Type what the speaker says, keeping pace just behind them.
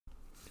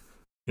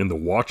In the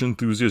watch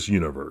enthusiast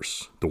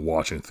universe, the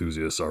watch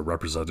enthusiasts are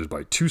represented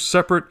by two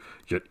separate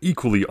yet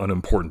equally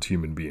unimportant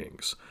human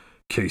beings.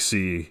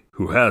 KC,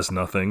 who has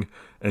nothing,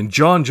 and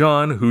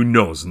JonJon, who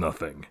knows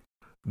nothing.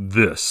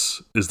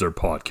 This is their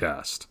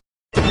podcast.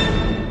 The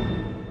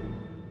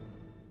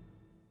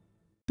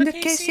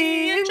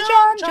Casey and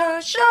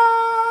JonJon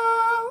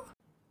Show!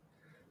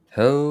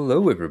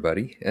 Hello,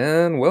 everybody,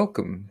 and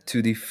welcome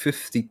to the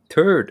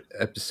 53rd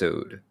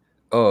episode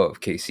of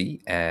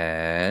Casey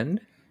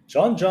and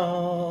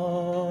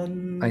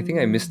JonJon! I think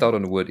I missed out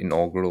on the word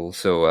inaugural,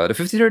 so the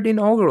 53rd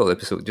inaugural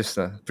episode. Just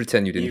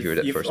pretend you didn't hear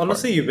that first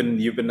honestly, part.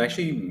 you've been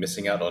actually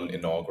missing out on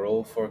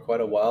inaugural for quite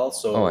a while.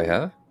 So Oh, I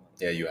have?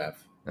 Yeah, you have.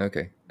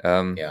 Okay.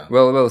 Yeah.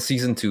 Well,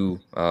 season 2,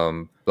 blah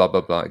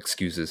blah blah,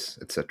 excuses,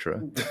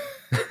 etc.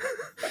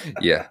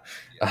 Yeah.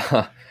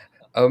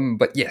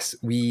 But yes,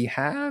 we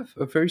have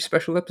a very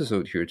special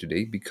episode here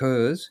today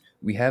because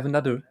we have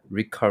another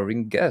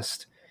recurring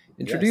guest.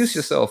 Introduce Yes.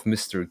 yourself,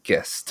 Mr.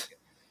 Guest.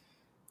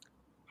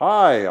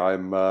 Hi,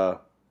 I'm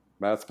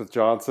Matt Smith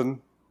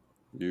Johnson.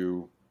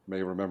 You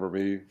may remember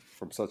me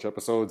from such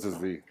episodes as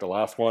the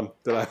last one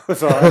that I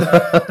was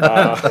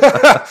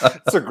on.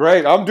 So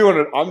great. I'm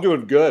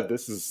doing good.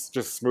 This is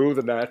just smooth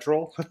and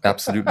natural.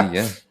 Absolutely,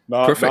 yeah.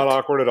 Not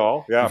awkward at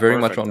all. Yeah, very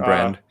perfect. much on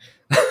brand.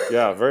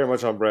 Yeah, very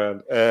much on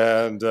brand.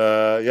 And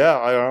yeah,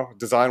 I don't know,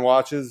 design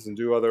watches and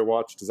do other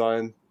watch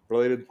design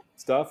related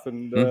stuff.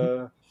 And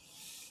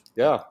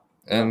yeah.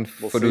 And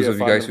we'll for see those of if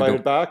you I'm guys who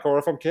invited don't, back or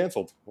if I'm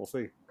canceled. We'll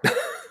see.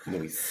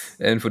 Nice.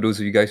 and for those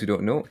of you guys who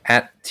don't know,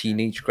 at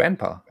Teenage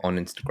Grandpa on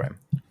Instagram.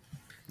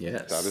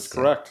 Yes. That is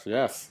correct.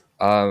 Yes.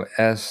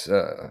 As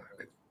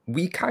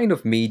we kind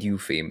of made you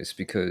famous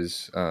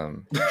because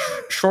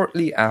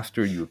shortly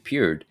after you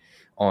appeared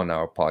on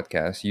our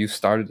podcast, you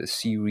started a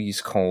series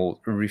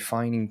called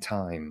Refining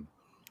Time.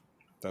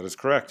 That is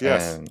correct.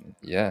 Yes. And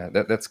yeah,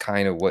 that's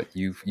kind of what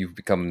you've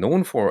become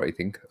known for, I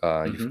think.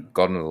 You've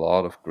gotten a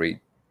lot of great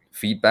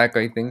feedback,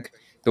 I think,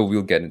 though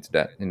we'll get into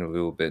that in a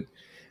little bit.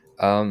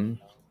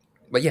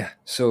 But yeah,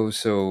 so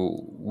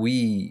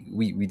we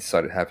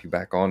decided to have you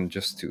back on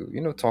just to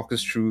talk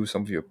us through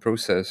some of your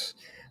process,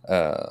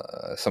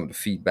 some of the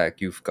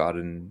feedback you've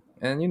gotten,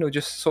 and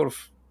just sort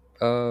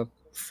of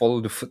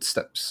follow the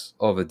footsteps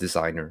of a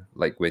designer,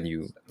 like when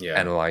you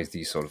analyze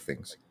these sort of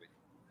things.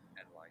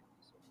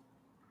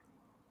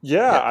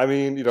 Yeah, I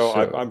mean,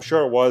 So- I'm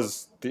sure it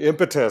was the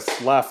impetus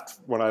left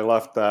when I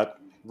left that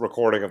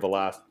recording of the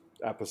last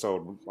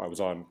episode I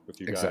was on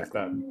with you guys.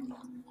 Exactly.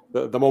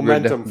 That the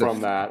momentum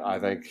from that, I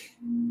think,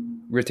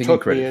 We're taking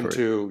took me credit for it.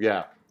 into.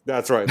 Yeah,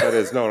 that's right. That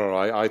is no.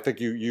 I think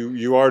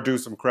you are due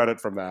some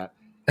credit from that.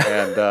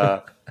 And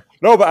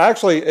no, but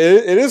actually,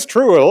 it is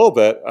true a little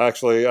bit.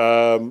 Actually,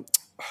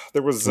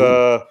 there was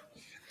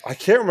I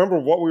can't remember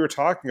what we were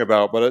talking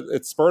about, but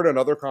it spurred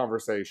another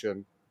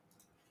conversation.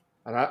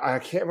 And I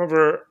can't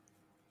remember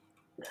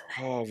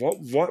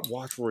what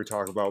watch were we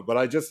talking about, but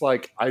I just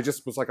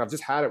was like, I've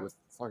just had it with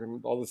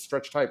fucking all this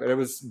stretch type, and it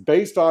was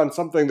based on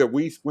something that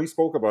we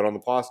spoke about on the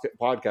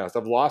podcast.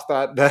 I've lost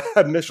that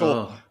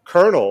initial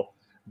kernel,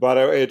 but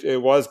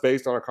it was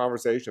based on a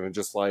conversation, and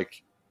just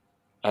like,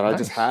 and I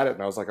just had it,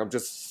 and I was like, I'm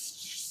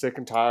just sick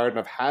and tired, and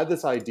I've had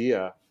this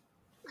idea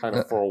kind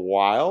of for a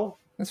while.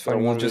 That's I fine.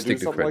 We'll wanted just to do take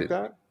the something credit.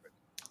 like that.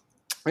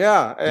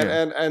 Yeah,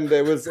 and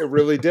it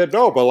really did.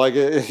 No, but like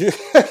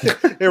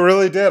it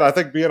really did. I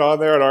think being on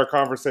there in our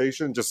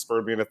conversation just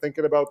spurred me into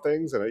thinking about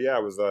things, and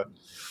it was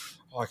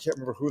I can't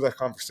remember who that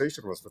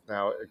conversation was with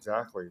now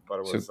exactly, but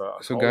it was.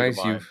 So guys,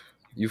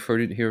 you've heard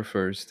it here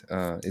first.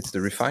 It's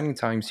the Refining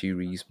Time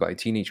series by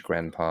Teenage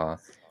Grandpa,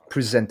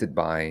 presented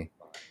by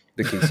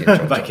the Casey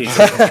and By JonJon.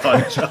 Casey and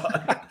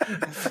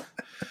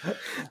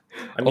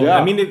JonJon.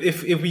 I mean,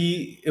 if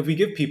we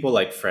give people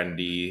like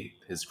Friendly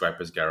his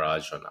Griper's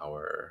Garage on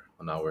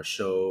our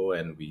show,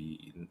 and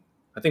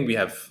I think we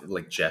have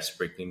like Jess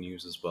breaking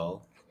news as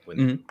well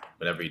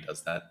whenever he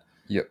does that.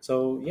 Yep.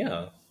 So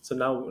yeah. So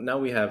now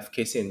we have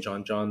Casey and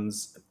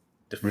JonJon's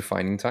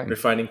Refining Time.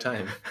 Refining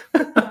Time.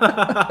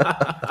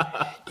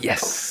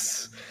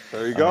 Yes.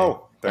 There you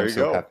go. I'm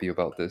so happy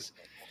about this.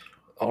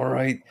 All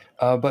right.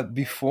 But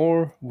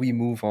before we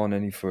move on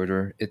any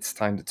further, it's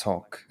time to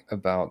talk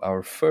about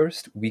our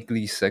first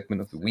weekly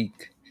segment of the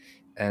week.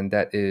 And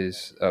that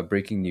is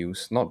breaking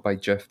news, not by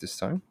Jeff this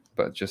time,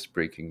 but just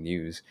breaking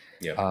news.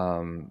 Yeah.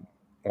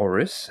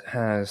 Oris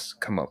has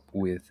come up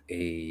with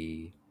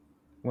a,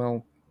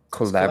 collaborative,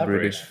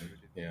 Collaboration.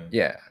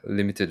 Yeah.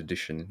 limited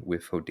edition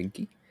with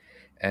Hodinkee.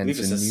 I believe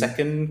it's a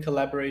second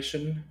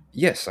collaboration.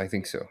 Yes, I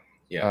think so.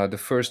 Yeah. The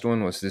first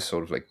one was this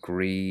sort of like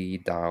gray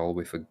dial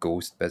with a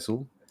ghost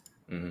bezel.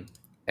 Mm-hmm.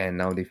 And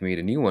now they've made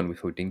a new one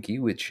with Hodinkee,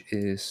 which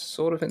is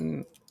sort of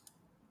an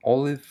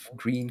olive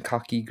green,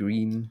 khaki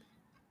green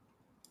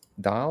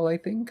dial, I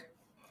think.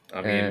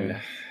 I mean,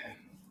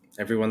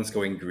 everyone's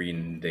going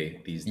green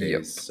these days,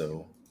 Yep.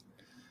 so.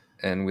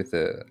 And with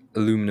a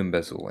aluminum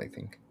bezel, I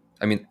think.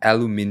 I mean,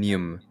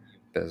 aluminium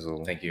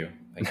bezel. Thank you.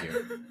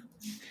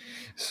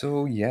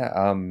 So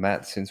yeah,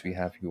 Matt, since we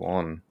have you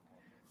on,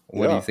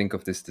 what do you think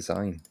of this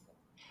design?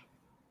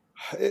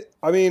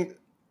 I mean,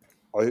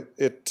 I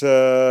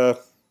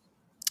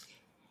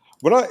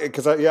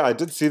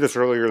did see this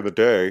earlier in the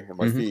day in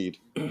my feed.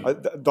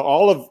 The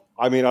olive.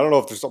 I mean, I don't know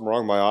if there's something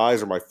wrong with my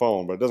eyes or my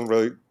phone, but it doesn't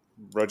really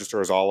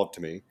register as olive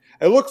to me.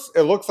 It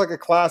looks like a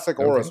classic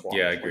Oris watch.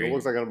 Yeah, I agree. Like, it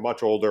looks like a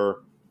much older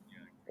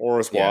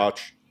Oris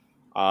watch.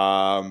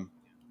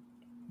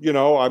 You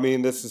know, I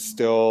mean, this is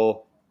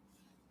still.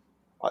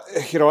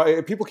 You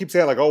know, people keep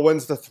saying like, "Oh,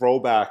 when's the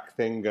throwback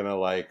thing gonna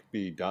like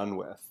be done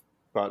with?"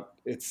 But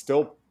it's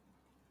still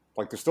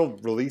like there's still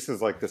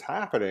releases like this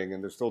happening,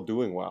 and they're still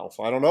doing well.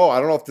 So I don't know. I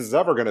don't know if this is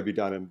ever going to be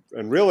done.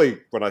 And really,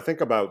 when I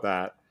think about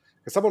that,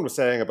 because someone was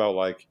saying about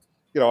like,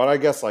 you know, and I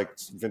guess like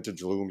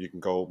vintage loom, you can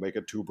go make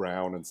it too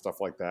brown and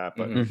stuff like that.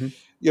 But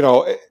you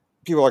know,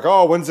 people are like,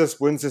 oh, when's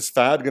this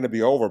fad going to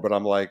be over? But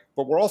I'm like,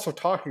 but we're also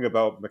talking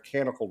about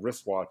mechanical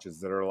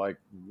wristwatches that are like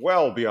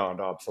well beyond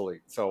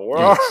obsolete. So we're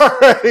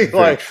already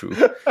like, true.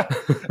 You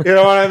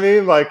know what I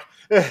mean? Like,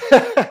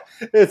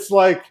 it's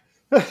like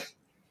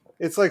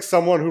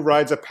someone who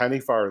rides a penny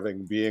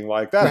farthing being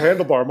like, that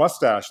handlebar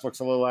mustache looks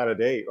a little out of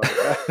date.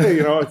 Like,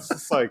 you know, it's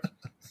just like,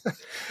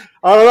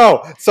 I don't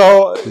know.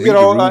 So, you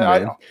know, I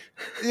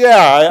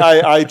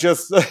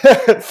just, I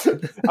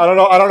don't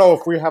know. I don't know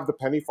if we have the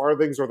penny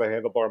farthings or the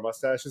handlebar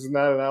mustaches in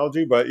that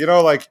analogy, but you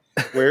know, like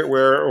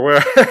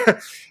we're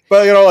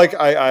but you know, like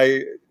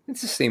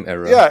it's the same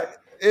era. Yeah,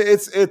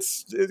 it's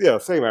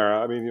same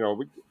era. I mean, you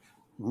know,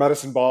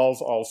 medicine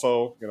balls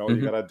also, you know,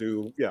 you gotta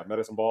do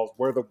medicine balls.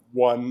 Wear the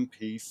one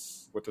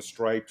piece with the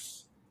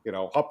stripes, you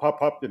know,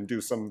 hop and do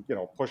some, you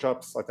know,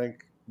 push-ups. I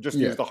think just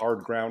use the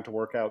hard ground to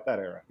work out. That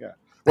era,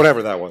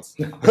 whatever that was.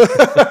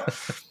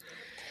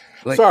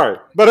 Sorry,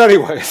 but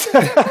anyways,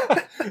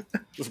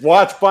 just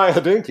watch by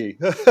Hodinkee.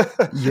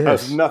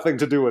 Has nothing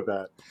to do with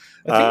that.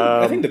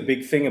 I think the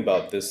big thing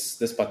about this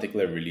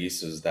particular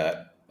release is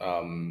that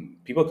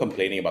people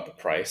complaining about the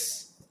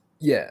price.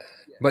 Yeah,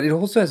 but it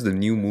also has the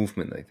new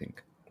movement, I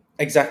think.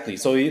 Exactly.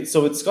 So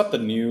it's got the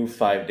new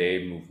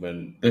 5-day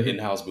movement, the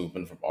in-house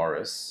movement from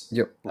Oris.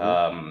 Yep.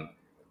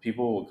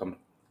 People were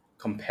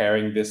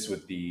comparing this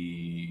with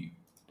the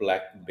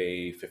Black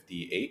Bay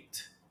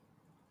 58.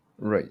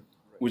 Right.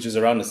 Which is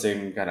around the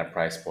same kind of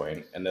price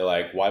point. And they're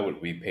like, why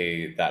would we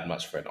pay that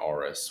much for an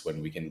Oris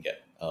when we can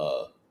get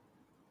a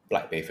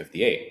Black Bay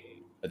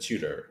 58, a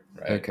Tudor,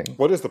 right? Okay.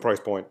 What is the price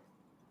point?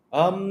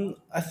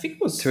 I think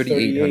it was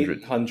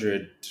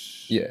 3,800.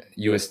 Yeah,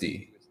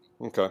 USD.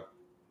 Okay.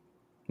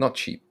 Not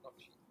cheap.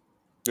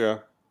 Yeah.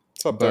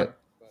 It's up there.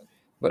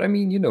 But I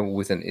mean, you know,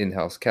 with an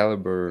in-house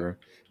caliber,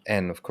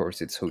 and of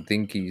course it's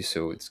Hodinkee,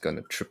 so it's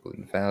gonna triple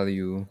in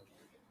value.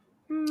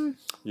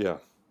 Yeah.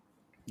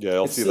 Yeah,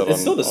 I'll see that.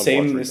 It's still the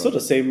same. It's still the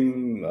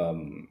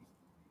same.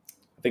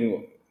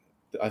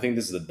 I think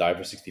this is the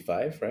Diver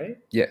 65, right?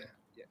 Yeah.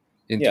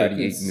 In 38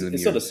 millimeters.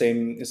 It's still the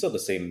same. It's still the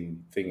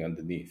same thing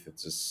underneath.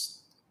 It's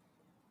just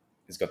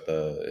got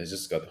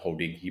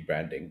Hodinkee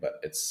branding, but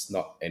it's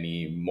not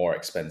any more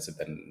expensive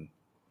than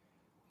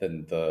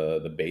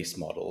the base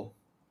model.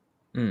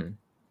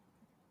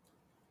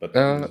 But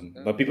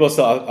people are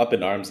still up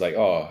in arms, like,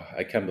 oh,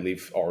 I can't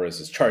believe Oris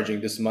is charging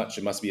this much.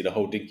 It must be the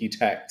Hodinkee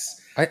tax.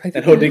 I think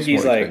and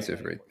Hodinkee's more like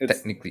expensive, right?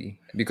 Technically,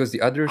 because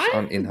the others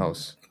aren't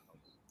in-house.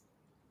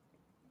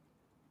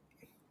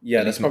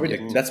 Yeah, that's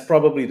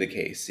probably the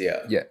case. Yeah.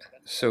 Yeah.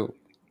 So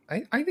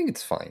I think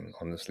it's fine,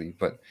 honestly.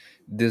 But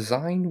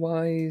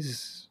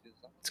design-wise,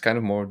 it's kind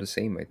of more the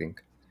same, I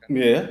think.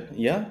 Yeah.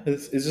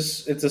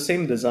 It's the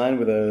same design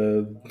with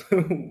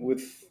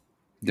with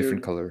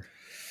different color.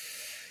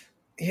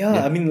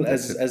 Yeah, I mean,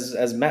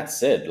 as Matt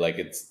said, like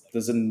it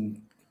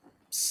doesn't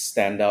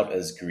stand out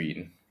as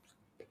green.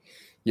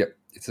 Yep,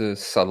 it's a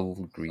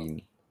subtle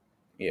green.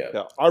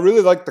 Yeah. I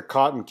really like the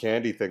cotton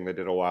candy thing they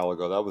did a while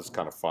ago. That was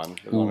kind of fun.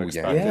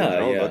 Unexpected.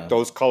 Yeah.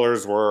 Those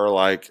colors were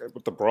like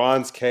with the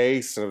bronze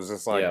case, and it was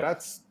just like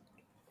that's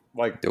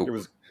like dope. It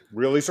was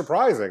really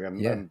surprising,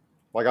 and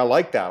like I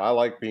like that. I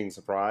like being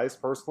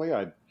surprised personally.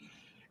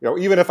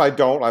 Even if I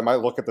don't, I might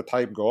look at the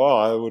type and go, "Oh,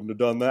 I wouldn't have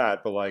done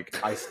that." But like,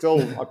 I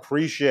still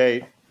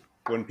appreciate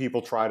when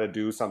people try to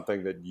do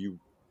something that you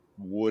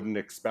wouldn't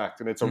expect,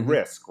 and it's a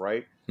risk,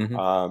 right?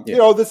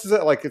 This is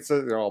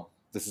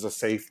this is a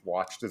safe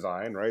watch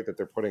design, right? That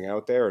they're putting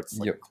out there. It's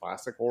like a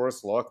classic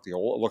Oris look. It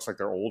looks like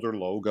their older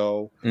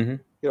logo.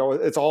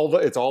 It's all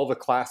the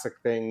classic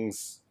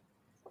things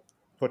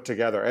put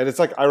together, and it's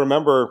like I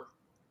remember,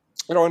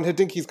 and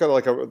Hodinkee's got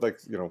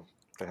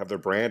they have their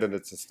brand and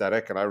its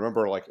aesthetic. And I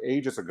remember like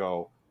ages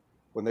ago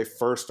when they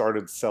first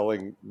started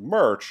selling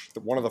merch,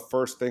 one of the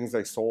first things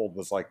they sold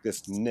was like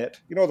this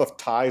knit, the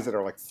ties that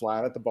are like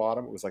flat at the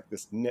bottom. It was like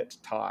this knit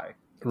tie.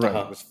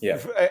 Right.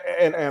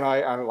 And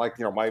I like,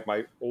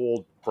 my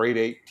old grade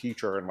 8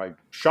 teacher and my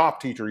shop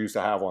teacher used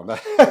to have one.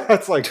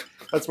 That's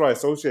what I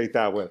associate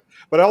that with.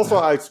 But also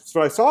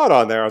when I saw it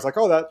on there, I was like,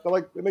 oh,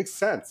 it makes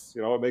sense.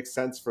 It makes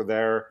sense for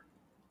their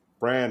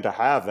brand to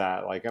have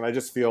that. And I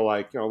just feel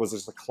like, it was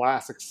just a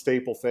classic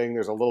staple thing.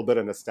 There's a little bit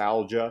of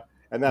nostalgia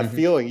and that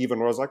feeling, even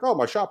when I was like, oh,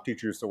 my shop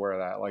teacher used to wear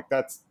that. Like,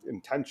 that's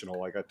intentional.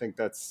 Like, I think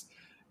that's,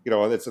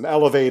 it's an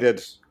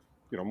elevated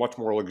much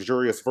more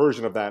luxurious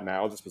version of that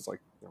now. This was like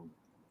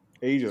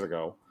ages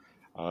ago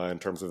in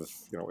terms of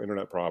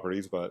internet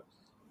properties, but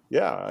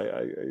yeah,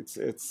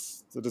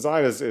 it's the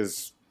design is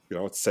it's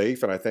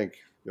safe, and I think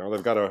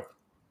they've got a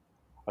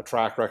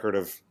track record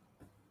of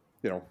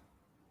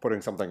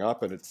putting something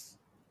up and it's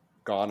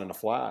gone in a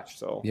flash.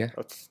 So yeah,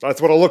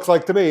 that's what it looks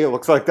like to me. It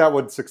looks like that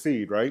would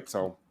succeed, right?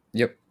 So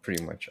yep,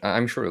 pretty much.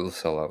 I'm sure it'll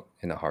sell out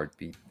in a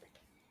heartbeat.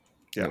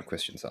 Yeah. No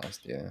questions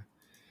asked. Yeah.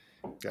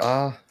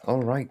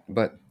 All right,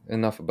 but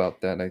enough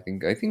about that. I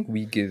think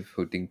we give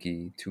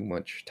Hodinky too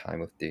much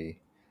time of day.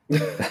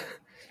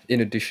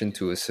 In addition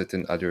to a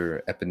certain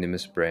other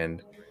eponymous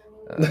brand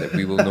that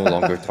we will no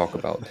longer talk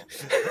about.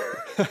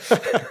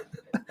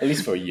 At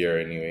least for a year,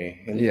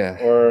 anyway. Yeah.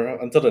 Or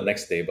until the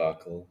next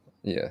debacle.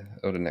 Yeah,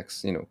 or the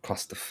next,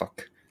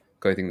 clusterfuck.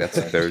 I think that's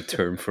a better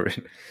term for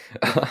it.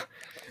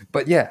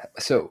 But yeah,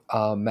 so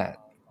Matt,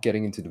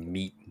 getting into the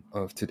meat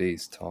of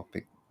today's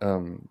topic,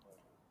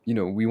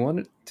 we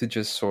wanted to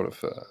just sort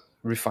of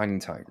refine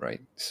time,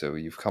 right? So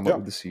you've come up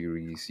with the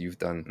series, you've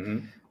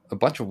done a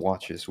bunch of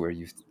watches where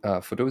you've,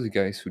 for those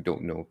guys who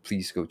don't know,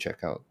 please go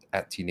check out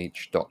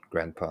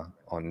 @teenage.grandpa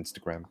on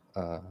Instagram.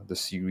 The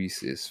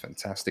series is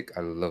fantastic.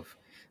 I love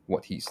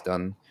what he's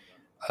done.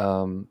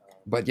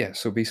 But yeah,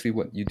 so basically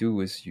what you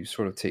do is you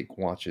sort of take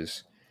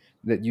watches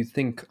that you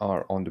think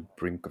are on the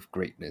brink of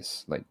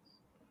greatness, like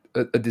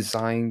a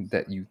design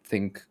that you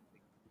think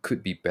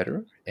could be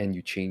better, and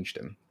you change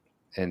them.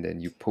 And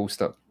then you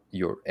post up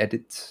your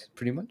edits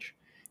pretty much.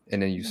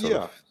 And then you sort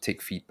of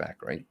take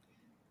feedback, right?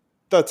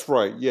 That's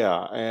right.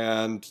 Yeah.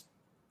 And,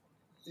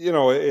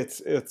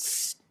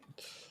 it's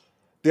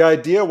the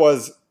idea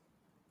was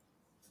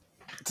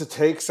to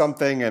take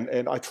something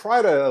and I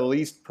try to at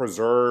least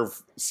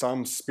preserve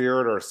some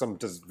spirit or some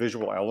just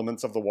visual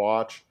elements of the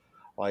watch.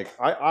 Like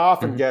I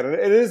often get it.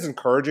 It is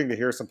encouraging to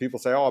hear some people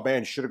say, "Oh man,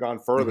 you should have gone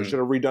further. Should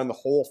have redone the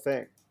whole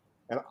thing."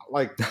 And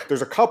like,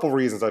 there's a couple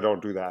reasons I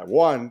don't do that.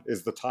 One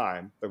is the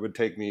time that would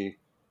take me.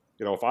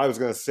 If I was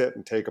going to sit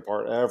and take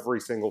apart every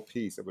single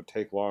piece, it would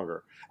take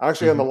longer.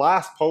 Actually, on the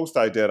last post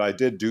I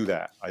did do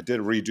that. I did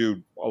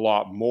redo a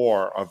lot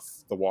more of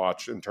the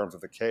watch in terms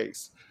of the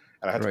case.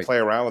 And I had to play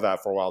around with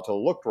that for a while till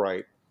it looked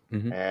right.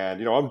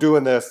 And, I'm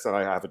doing this and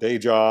I have a day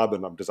job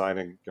and I'm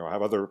designing, I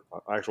have other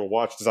actual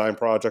watch design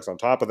projects on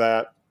top of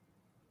that.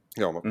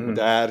 I'm a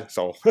dad.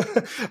 So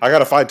I got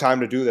to find time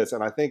to do this.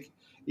 And I think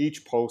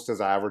each post has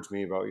averaged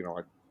me about,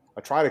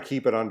 I try to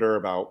keep it under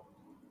about,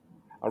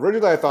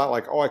 originally I thought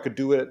like, I could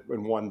do it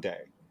in one day.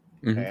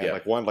 And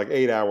like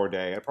 8-hour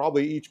day. And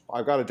probably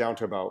I've got it down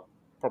to about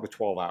probably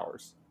 12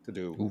 hours to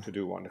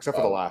do one, except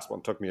for the last one.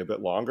 It took me a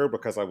bit longer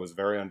because I was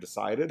very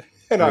undecided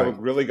and I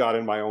really got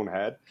in my own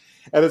head.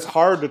 And it's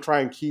hard to try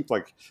and keep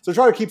try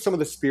to keep some of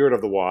the spirit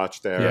of the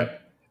watch there.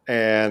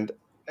 And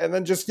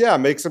then just,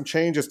 make some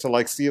changes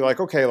to see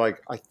okay,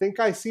 I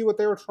think I see what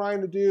they were trying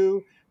to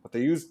do, but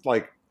they used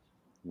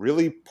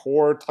really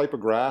poor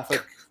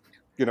typographic,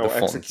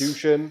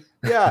 execution.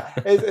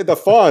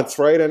 The fonts,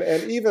 right?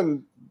 And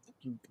even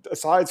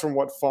aside from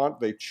what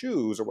font they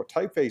choose or what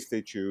typeface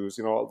they choose,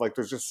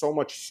 there's just so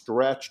much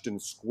stretched and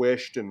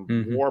squished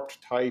and warped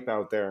type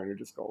out there. And you're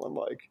just going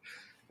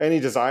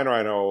any designer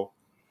I know,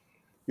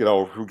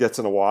 who gets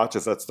into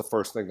watches, that's the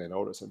first thing they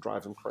notice and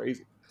drives them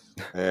crazy.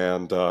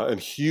 And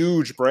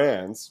huge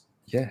brands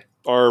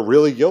are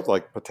really guilty.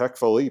 Like Patek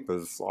Philippe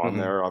is on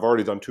there. I've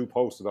already done 2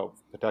 posts about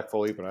Patek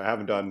Philippe, and I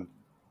haven't done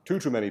too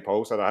many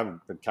posts. I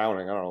haven't been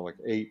counting. I don't know,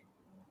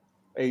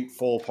 8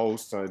 full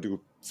posts, and I do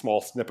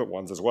small snippet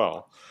ones as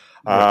well.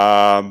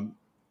 But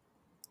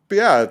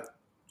yeah,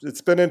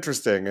 it's been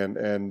interesting,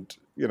 and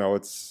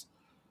it's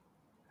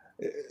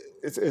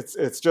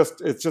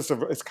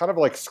kind of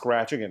like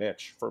scratching an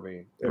itch for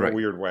me in a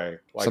weird way.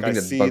 Like something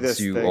that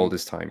bugs you all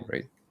this time,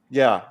 right?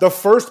 Yeah, the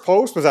first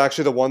post was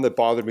actually the one that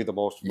bobothered me the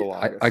most. For the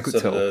longest. I could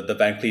tell the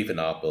Van Cleef and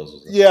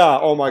Arpels. Yeah.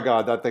 Oh my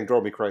god, that thing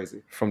drove me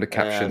crazy. From the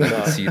caption, I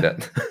could see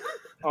that.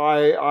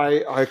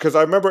 Because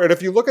I remember, and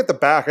if you look at the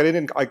back,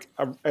 and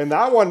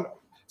that one.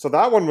 So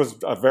that one was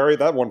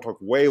that one took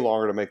way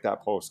longer to make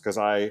that post because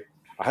I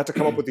had to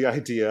come up with the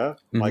idea,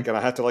 and I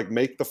had to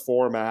make the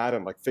format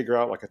and figure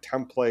out a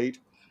template.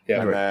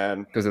 Yeah, and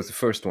then because it's the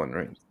first one,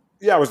 right?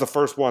 Yeah, it was the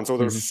first one, so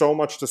there was so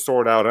much to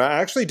sort out. And I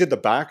actually did the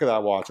back of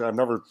that watch, and I've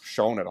never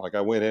shown it.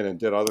 I went in and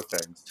did other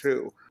things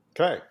too.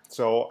 Okay,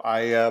 so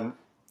I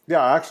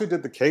actually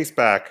did the case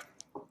back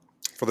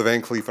for the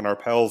Van Cleef and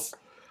Arpels.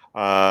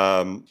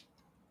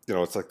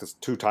 It's like this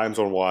 2 time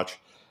zone watch,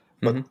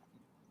 but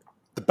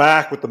the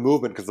back with the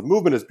movement, because the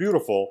movement is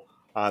beautiful,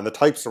 and the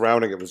type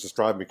surrounding it was just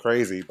driving me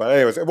crazy. But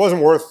anyways, it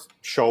wasn't worth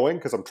showing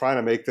because I'm trying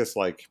to make this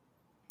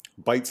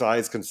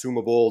bite-sized,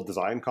 consumable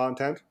design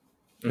content.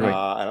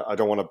 I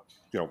don't want to,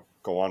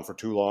 go on for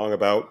too long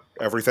about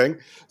everything.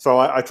 So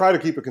I try to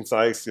keep it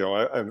concise,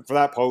 and for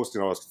that post,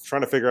 I was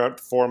trying to figure out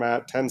the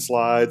format, 10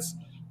 slides,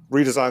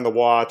 redesign the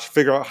watch,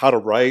 figure out how to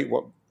write,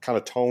 what kind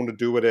of tone to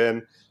do it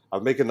in. I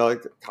was making I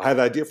had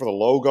an idea for the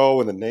logo,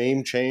 and the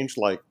name changed.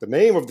 The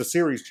name of the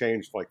series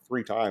changed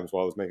 3 times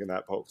while I was making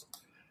that post.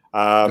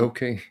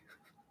 Okay.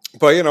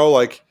 But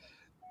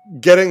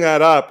getting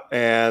that up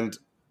and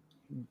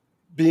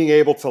being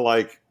able to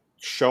like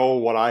show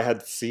what I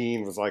had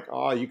seen was like,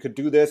 oh, you could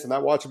do this and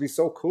that watch would be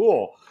so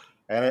cool.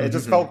 And it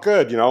just felt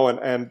good, you know,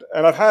 and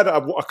I've had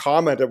a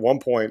comment at one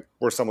point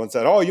where someone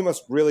said, oh, you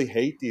must really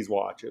hate these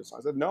watches.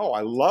 I said, no, I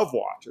love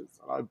watches.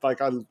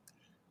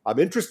 I'm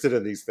interested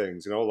in these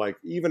things, you know, like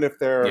even if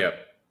they're,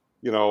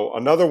 you know,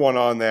 another one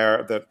on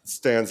there that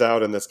stands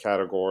out in this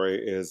category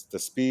is the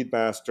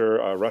Speedmaster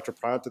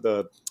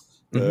Retroprante,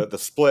 the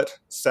split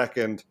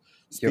second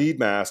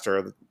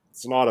Speedmaster.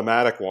 It's an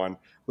automatic one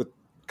with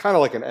kind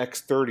of like an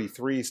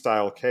X33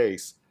 style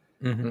case.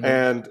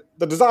 And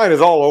the design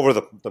is all over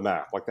the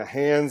map. Like the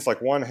hands,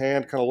 like one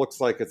hand kind of looks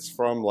like it's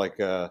from like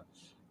a,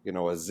 you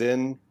know, a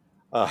Zin,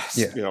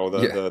 you know,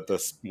 the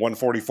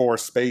 144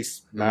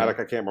 Space Matic.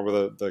 I can't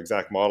remember the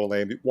exact model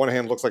name. One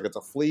hand looks like it's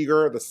a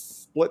Flieger. The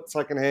split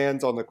second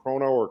hands on the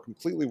Chrono are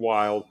completely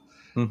wild.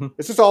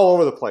 It's just all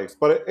over the place.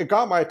 But it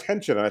got my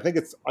attention, and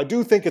I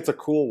do think it's a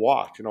cool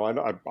watch. You know,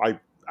 I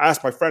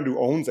asked my friend who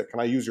owns it, can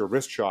I use your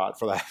wrist shot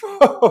for that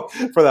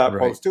for that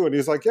post too? And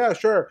he's like, yeah,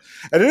 sure.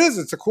 And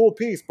it's a cool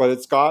piece, but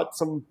it's got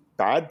some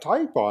bad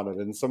type on it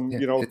and some,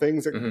 you know,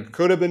 things that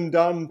could have been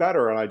done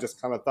better. And I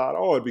just kind of thought,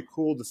 oh, it'd be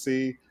cool to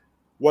see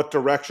what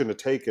direction to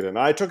take it. And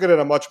I took it in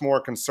a much more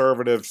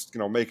conservative, you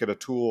know, make it a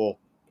tool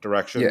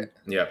direction.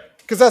 Yeah.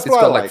 Because that's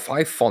what I like. It's got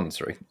like 5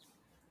 fonts, right?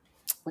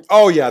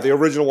 Oh yeah, the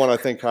original one I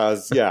think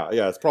has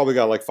it's probably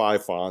got like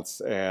 5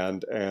 fonts,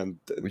 and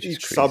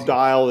each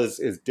subdial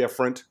is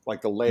different. Like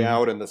the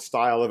layout and the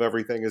style of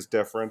everything is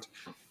different.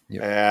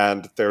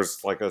 And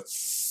there's like a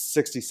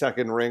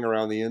 60-second ring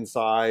around the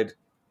inside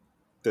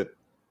that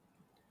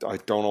I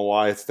don't know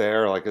why it's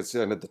there. Like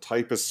and the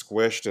type is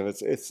squished, and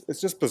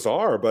it's just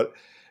bizarre. But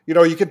you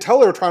know, you can tell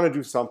they were trying to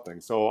do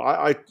something. So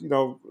I you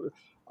know,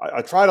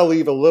 I try to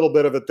leave a little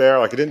bit of it there.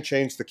 Like I didn't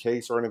change the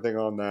case or anything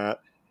on that.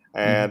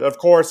 And of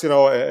course, you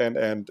know,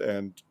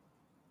 and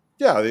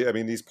yeah, I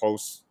mean, these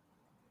posts,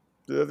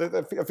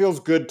 it feels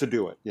good to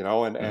do it, you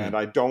know, and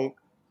I don't,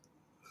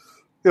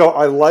 you know,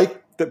 I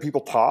like that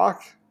people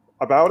talk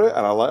about it,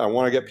 and I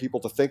want to get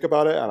people to think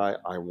about it, and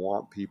I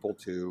want people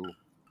to,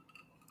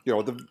 you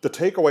know, the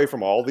takeaway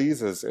from all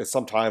these is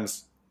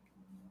sometimes,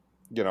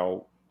 you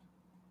know,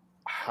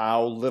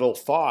 how little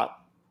thought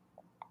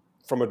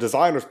from a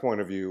designer's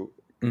point of view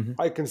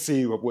I can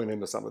see what went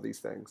into some of these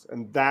things.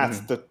 And that's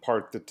the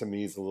part that to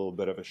me is a little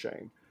bit of a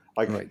shame.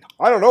 Like,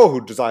 I don't know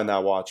who designed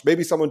that watch.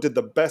 Maybe someone did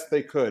the best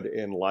they could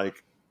in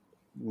like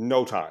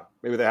no time.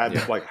 Maybe they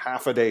had like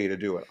half a day to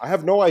do it. I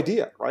have no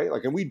idea, right?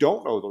 Like, and we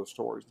don't know those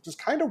stories, which is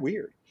kind of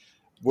weird.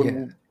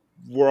 When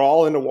we're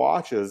all into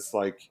watches,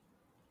 like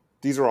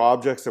these are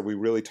objects that we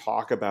really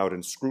talk about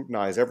and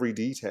scrutinize every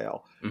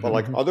detail. But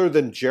like other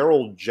than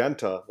Gerald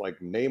Genta, like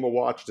name a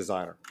watch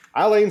designer.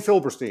 Alain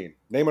Silberstein,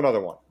 name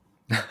another one.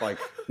 Like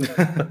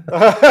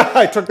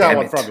I took that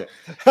one from you.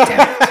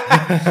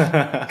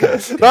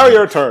 Now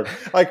your turn.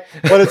 Like,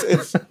 but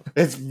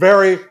it's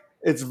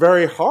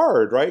very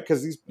hard, right?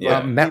 Because these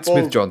Matt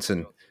Smith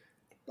Johnson.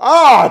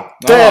 Ah,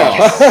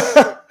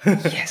 damn!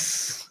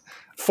 Yes,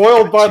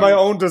 foiled by my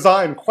own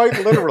design, quite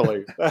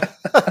literally.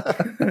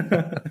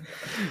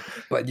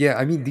 But yeah,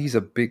 I mean, these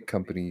are big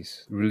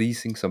companies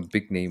releasing some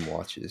big name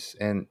watches,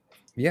 and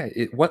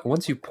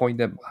once you point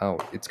them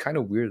out, it's kind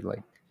of weird.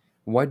 Like,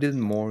 why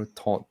didn't more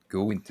thought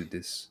go into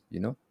this, you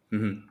know?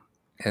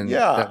 And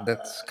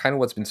that's kind of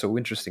what's been so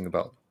interesting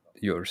about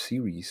your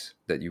series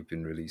that you've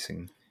been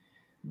releasing.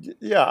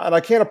 Yeah, and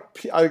I can't,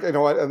 you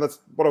know, and that's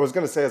what I was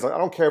going to say is I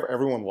don't care if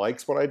everyone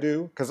likes what I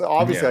do, because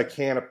obviously I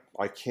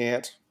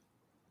can't,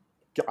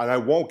 and I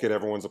won't get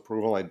everyone's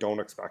approval. I don't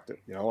expect it,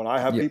 you know. And I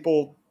have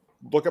people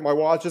look at my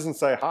watches and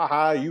say, "Ha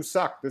ha, you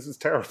suck. This is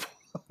terrible."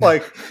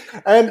 Like,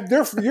 and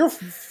you're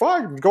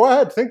fine. Go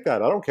ahead, think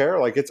that. I don't care.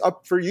 Like, it's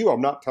up for you.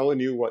 I'm not telling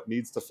you what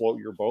needs to float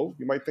your boat.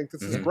 You might think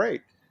this is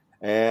great,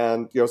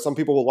 and you know, some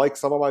people will like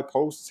some of my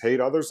posts, hate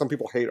others. Some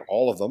people hate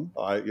all of them.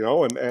 You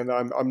know, and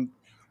I'm.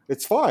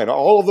 It's fine.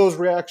 All of those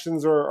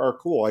reactions are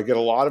cool. I get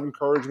a lot of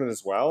encouragement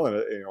as well, and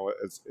you know,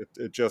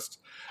 it just.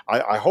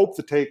 I hope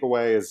the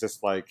takeaway is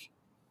just like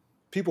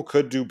people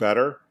could do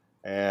better,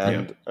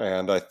 and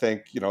I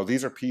think, you know,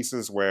 these are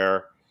pieces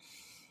where,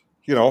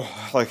 you know,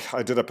 like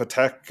I did a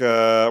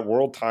Patek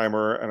World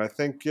Timer, and I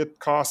think it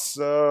costs.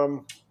 I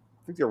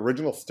think the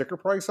original sticker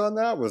price on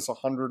that was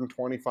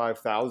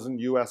 $125,000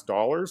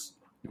 US,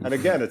 and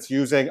again, it's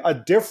using a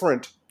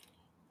different.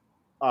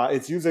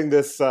 It's using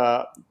this.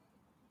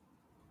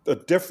 A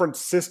different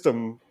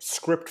system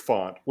script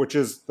font, which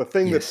is the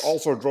thing that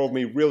also drove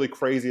me really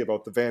crazy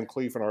about the Van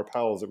Cleef and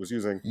Arpels. It was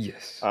using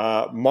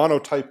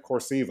monotype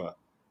Corsiva,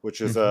 which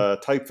is a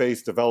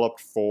typeface developed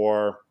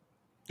for,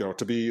 you know,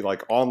 to be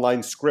like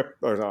online script,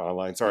 or not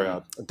online,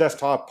 sorry,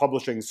 desktop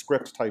publishing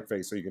script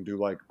typeface, so you can do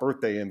like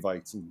birthday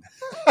invites and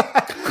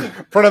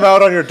print them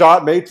out on your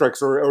dot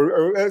matrix,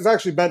 or it's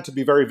actually meant to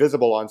be very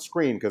visible on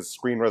screen, because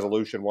screen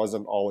resolution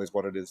wasn't always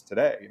what it is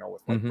today, you know,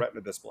 with like Retina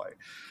display.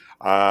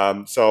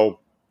 So,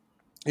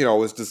 you know, it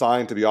was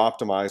designed to be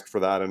optimized for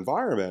that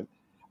environment.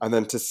 And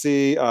then to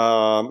see,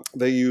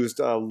 they used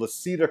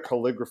Lucida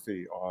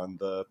calligraphy on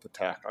the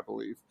Patek, I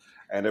believe,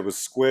 and it was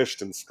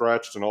squished and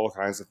stretched and all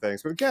kinds of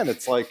things. But again,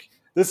 it's like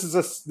this is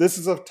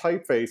a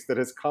typeface that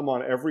has come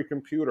on every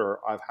computer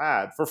I've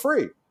had for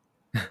free.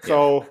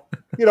 So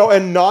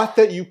and not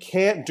that you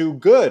can't do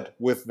good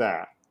with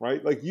that,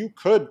 right? Like you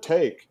could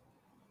take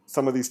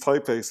some of these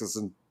typefaces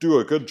and do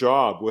a good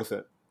job with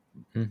it,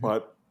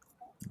 but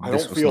I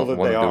don't feel that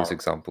they are. Those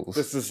examples.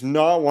 This is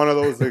not one of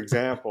those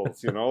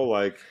examples,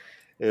 like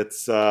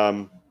it's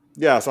so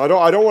I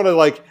don't want to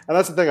like, and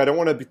that's the thing, I don't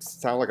want to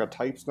sound like a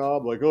type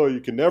snob, like, oh, you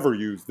can never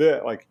use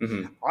that. Like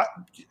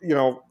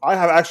I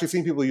have actually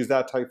seen people use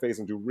that typeface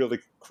and do really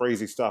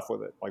crazy stuff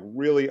with it, like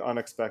really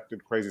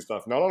unexpected crazy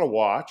stuff. Not on a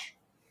watch.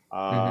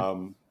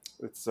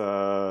 It's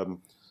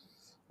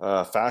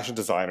fashion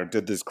designer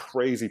did this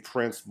crazy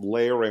prints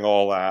layering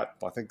all that.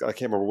 I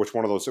can't remember which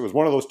one of those. It was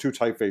one of those two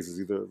typefaces,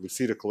 either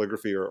Lucida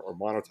calligraphy or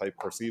monotype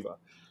Cursiva.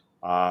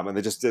 And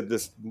they just did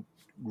this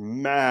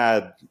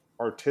mad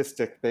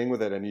artistic thing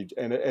with it.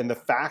 And the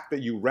fact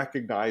that you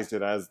recognized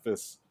it as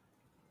this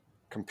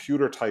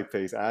computer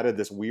typeface added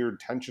this weird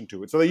tension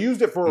to it. So they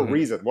used it for a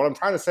reason. What I'm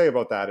trying to say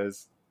about that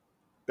is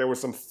there was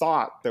some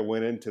thought that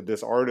went into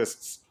this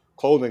artist's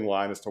clothing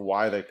line as to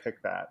why they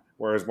picked that.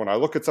 Whereas when I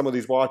look at some of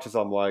these watches,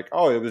 I'm like,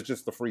 oh, it was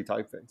just the free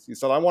typeface. You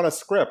said, I want a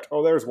script.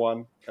 Oh, there's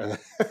one. And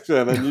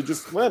then you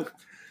just went,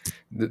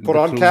 put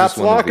on caps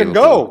lock and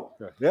go.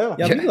 Yeah.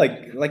 I mean,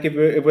 like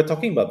if we're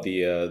talking about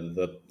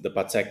the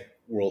Patek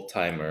World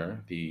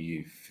Timer,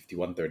 the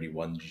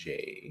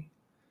 5131J,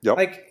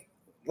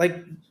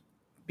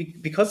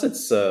 because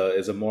it's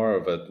a more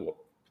of a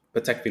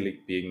Patek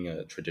Philippe being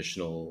a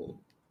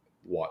traditional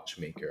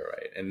watchmaker,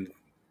 right? And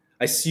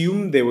I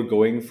assume they were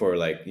going for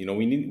we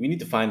need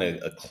to find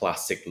a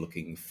classic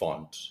looking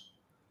font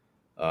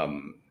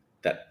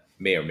that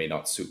may or may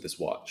not suit this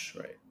watch,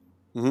 right?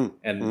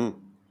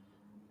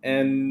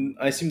 And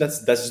I assume that's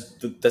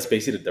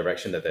basically the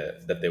direction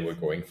that they were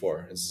going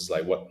for. It's just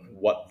like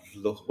what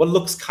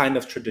looks kind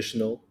of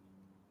traditional,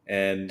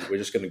 and we're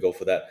just gonna go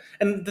for that.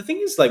 And the thing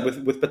is, like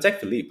with Patek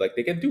Philippe, like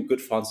they can do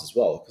good fonts as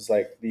well, because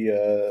like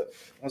the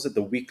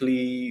the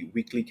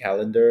weekly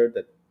calendar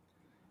that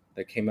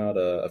came out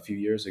a few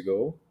years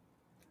ago,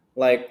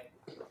 like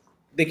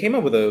they came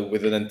up with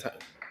an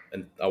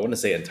I want to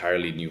say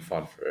entirely new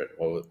font for it.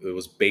 Well, it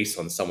was based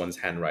on someone's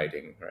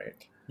handwriting, right?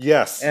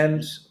 Yes.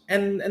 And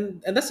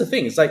that's the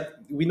thing. It's like,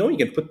 we know you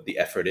can put the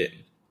effort in.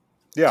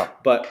 Yeah.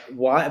 But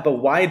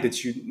why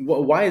did you?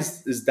 Why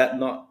is that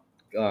not?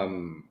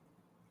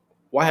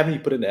 Why haven't you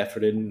put an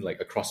effort in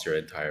like across your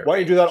entire? Why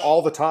don't you do that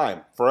all the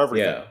time for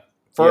everything? Yeah.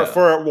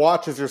 For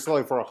watches you're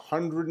selling for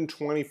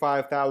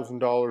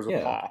 $125,000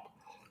 a pop.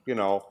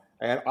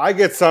 And I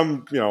get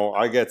some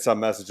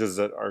messages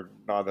that are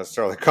not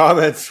necessarily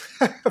comments,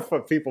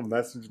 but people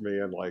message me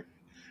and like,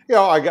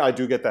 I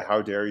do get the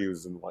how dare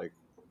yous and like,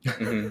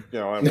 and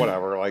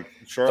whatever, like,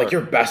 sure. Like,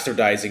 you're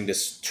bastardizing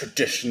this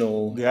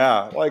traditional.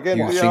 Yeah. Like, and,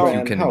 you think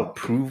you can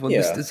improve on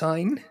this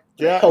design?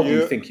 Yeah. How do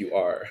you think you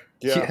are?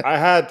 Yeah. I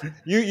had,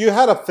 you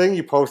had a thing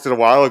you posted a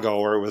while ago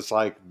where it was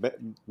like,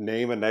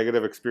 name a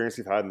negative experience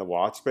you've had in the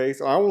watch space.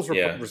 I almost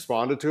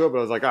responded to it, but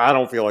I was like, I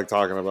don't feel like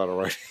talking about it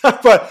right now.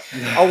 But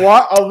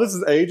this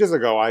is ages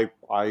ago. I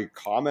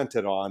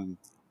commented on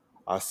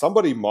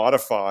somebody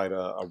modified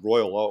a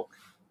Royal Oak,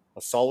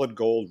 a solid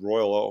gold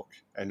Royal Oak,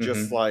 and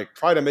just like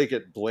try to make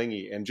it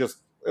blingy, and just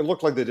it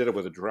looked like they did it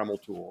with a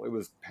Dremel tool. It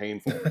was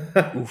painful.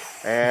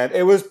 And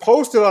it was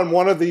posted on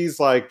one of these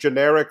like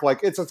generic,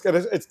 like it's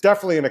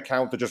definitely an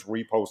account that just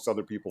reposts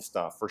other people's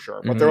stuff for sure.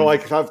 But they're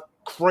like have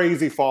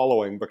crazy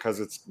following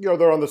because it's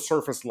they're on the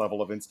surface level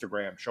of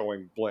Instagram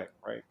showing bling,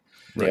 right?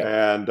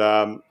 And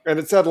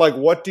it said like,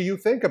 what do you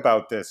think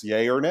about this?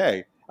 Yay or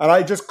nay? And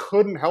I just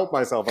couldn't help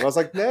myself. And I was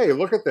like, nay,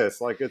 look at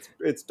this. Like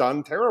it's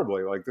done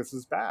terribly. Like this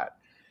is bad.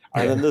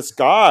 And then this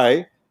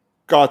guy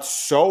got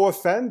so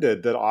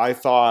offended that I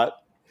thought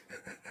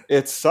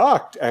it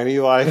sucked. And he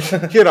like,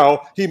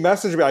 he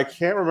messaged me. I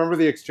can't remember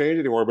the exchange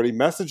anymore, but he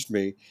messaged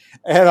me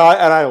and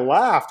I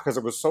laughed because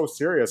it was so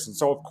serious. And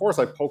so of course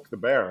I poked the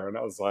bear and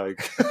I was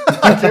like,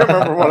 I can't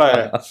remember what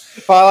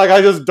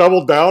I just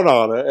doubled down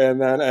on it.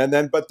 And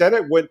then, but then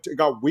it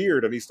got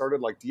weird and he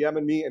started like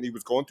DMing me and he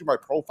was going through my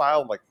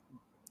profile and like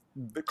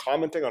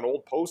commenting on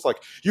old posts. Like,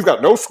 you've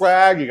got no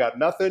swag, you got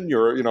nothing.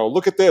 You're,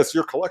 look at this.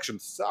 Your collection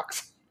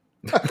sucks.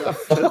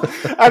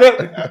 And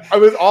it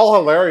was all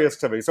hilarious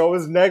to me. So it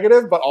was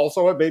negative, but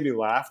also it made me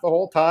laugh the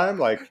whole time.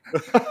 Like,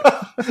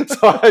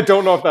 so I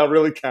don't know if that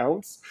really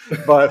counts,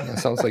 but it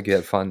sounds like you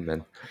had fun,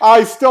 man.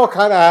 I still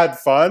kind of had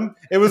fun.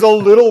 It was a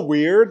little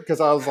weird because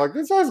I was like,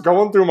 this guy's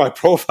going through my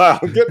profile.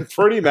 I'm getting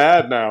pretty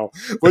mad now,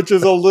 which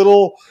is a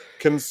little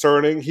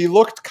concerning. He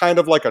looked kind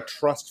of like a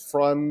trust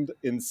fund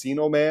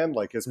Encino Man,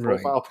 like his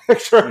profile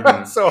picture.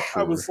 So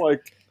I was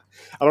like,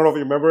 I don't know if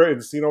you remember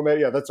Encino Man.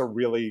 Yeah, that's a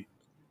really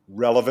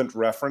relevant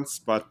reference,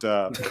 but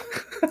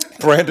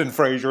Brandon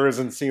Fraser is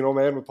Encino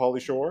Man with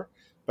Pauly Shore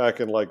back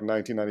in like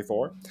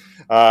 1994.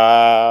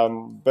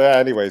 But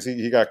anyways,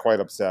 he got quite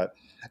upset.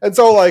 And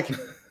so like,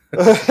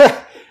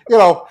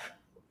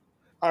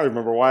 I don't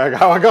remember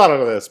how I got out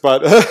of this,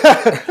 but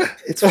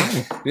it's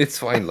fine. It's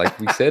fine. Like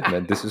we said,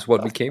 man, this is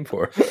what we came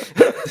for.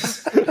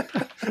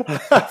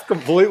 I've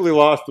completely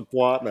lost the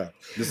plot now.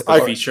 This is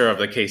the feature of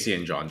the Casey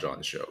and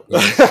JonJon show.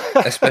 Yes,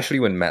 especially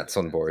when Matt's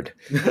on board.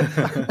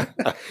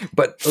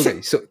 But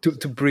okay, so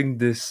to bring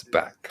this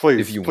back,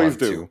 please, if you please want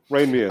do. to.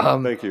 Rein me in.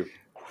 Thank you.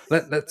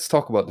 Let's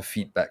talk about the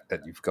feedback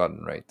that you've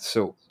gotten, right?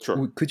 So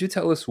sure. Could you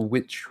tell us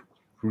which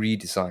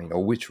redesign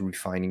or which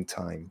refining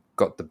time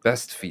got the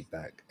best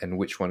feedback and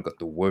which one got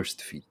the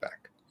worst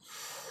feedback?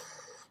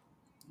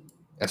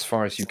 As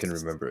far as you can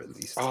remember, at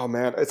least. Oh,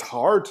 man, it's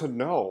hard to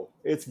know.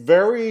 It's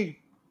very...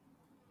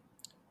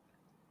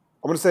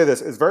 I'm going to say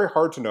this. It's very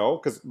hard to know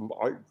because,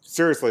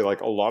 seriously,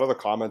 like, a lot of the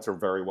comments are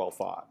very well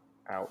thought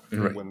out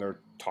when they're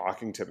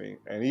talking to me.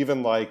 And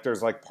even, like,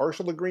 there's, like,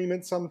 partial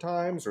agreement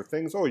sometimes or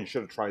things, oh, you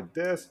should have tried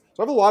this.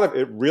 So I have a lot of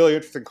really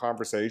interesting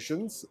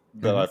conversations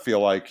that I feel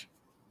like,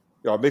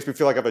 it makes me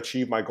feel like I've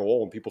achieved my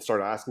goal when people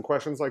start asking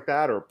questions like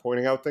that or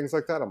pointing out things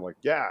like that. I'm like,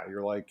 yeah,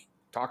 you're, like,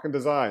 talking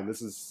design.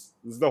 This is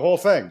the whole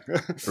thing.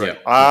 Right.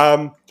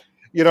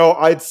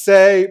 I'd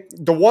say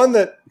the one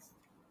that,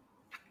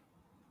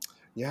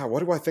 what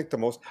do I think the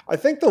most? I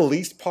think the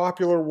least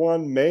popular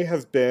one may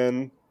have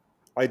been,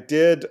 I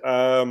did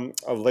a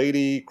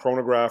lady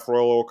chronograph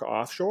Royal Oak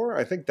offshore.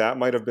 I think that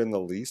might have been the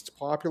least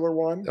popular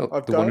one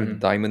I've done. The one with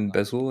diamond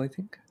bezel, I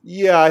think?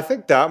 Yeah, I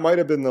think that might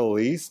have been the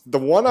least. The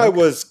one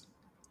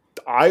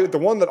the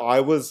one that I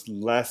was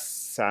less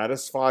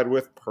satisfied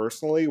with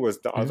personally was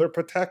the other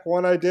Patek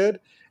one I did.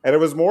 And it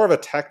was more of a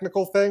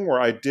technical thing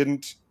where I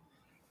didn't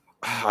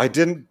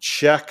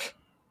check.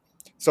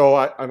 So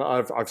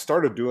I've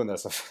started doing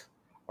this.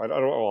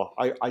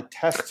 I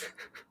test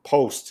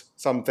post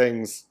some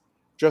things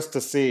just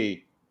to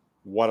see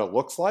what it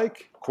looks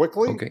like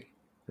quickly. Okay.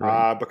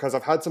 Right. Because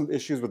I've had some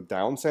issues with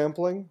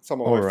downsampling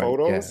some of my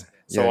photos.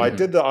 Yeah. So I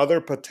did the other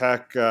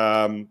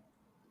Patek.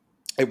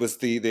 It was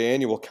the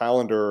annual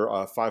calendar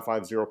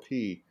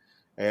 550p,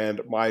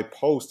 and my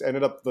post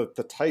ended up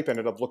the type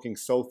ended up looking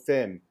so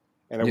thin.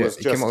 And it was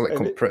just came out like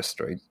compressed,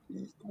 right?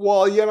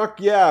 Well, it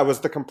was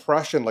the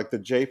compression, like the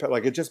JPEG,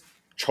 like it just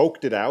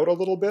choked it out a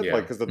little bit,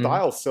 like because the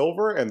dial's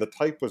silver and the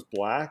type was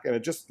black, and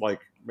it just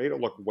like made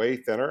it look way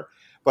thinner.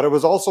 But it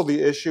was also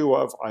the issue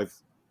of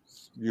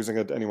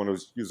anyone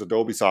who's used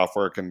Adobe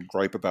software can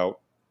gripe about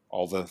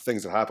all the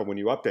things that happen when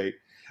you update.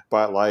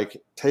 But like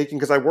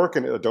because I work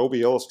in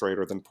Adobe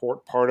Illustrator, then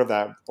port part of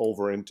that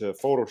over into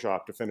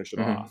Photoshop to finish it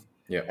off.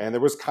 Yeah, and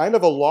there was kind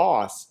of a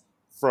loss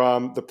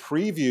from the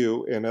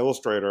preview in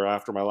Illustrator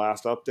after my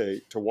last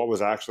update to what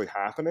was actually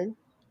happening.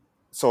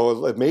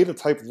 So it made the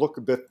type look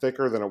a bit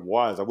thicker than it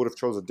was. I would have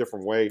chose a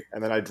different way.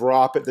 And then I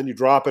drop it. Then you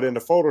drop it into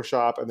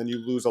Photoshop, and then you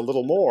lose a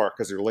little more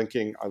because I link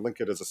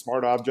it as a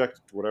smart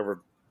object,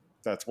 whatever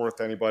that's worth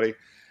to anybody.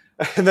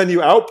 And then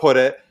you output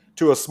it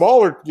to a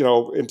smaller,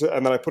 and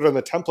then I put it in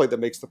the template that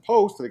makes the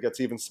post, and it gets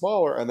even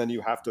smaller. And then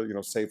you have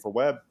to, save for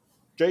web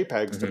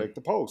JPEGs to make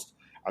the post.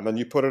 And then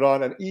you put it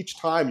on, and each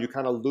time you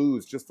kind of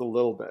lose just a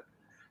little bit.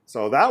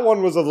 So that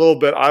one was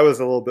I was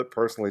a little bit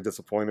personally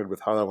disappointed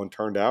with how that one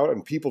turned out.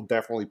 And people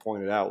definitely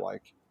pointed out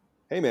like,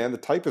 hey man, the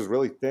type is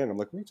really thin. I'm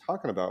like, what are you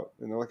talking about?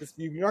 And they're like,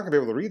 you're not gonna be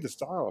able to read the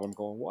style. And I'm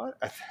going, what?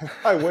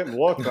 I went and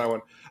looked and I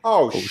went,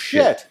 oh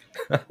shit.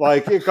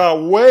 Like it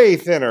got way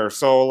thinner.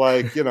 So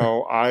like,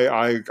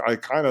 I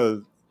kind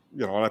of,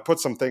 and I put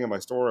something in my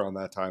story on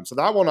that time. So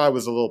that one I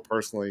was a little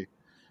personally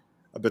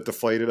a bit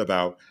deflated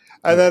about.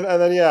 And then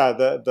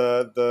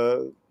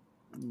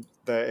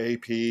the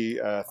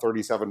AP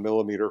 37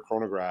 millimeter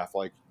chronograph,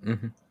 like I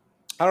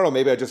don't know,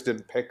 maybe I just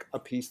didn't pick a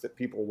piece that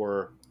people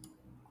were,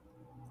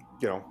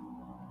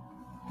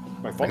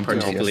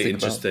 particularly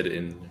interested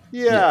in.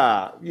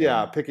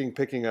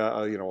 Picking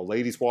a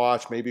lady's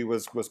watch maybe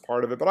was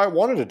part of it, but I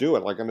wanted to do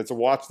it, like, and it's a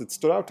watch that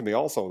stood out to me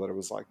also, that it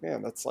was like,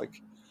 man, that's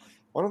like,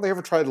 why don't they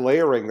ever try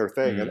layering their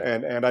thing?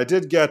 And I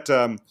did get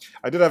I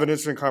did have an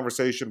interesting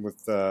conversation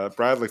with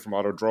Bradley from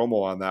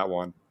Autodromo on that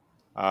one.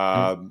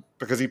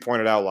 Because he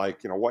pointed out,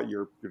 like, what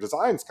your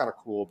design's kind of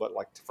cool, but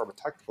like from a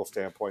technical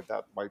standpoint,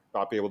 that might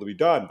not be able to be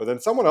done. But then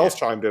someone else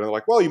chimed in and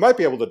like, well, you might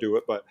be able to do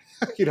it, but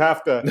you'd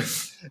have to,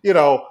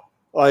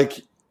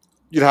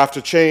 you'd have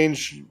to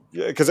change,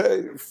 because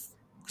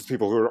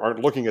people who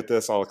aren't looking at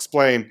this, I'll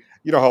explain.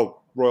 You know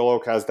how Royal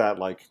Oak has that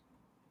like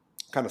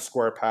kind of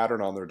square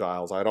pattern on their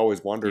dials. I'd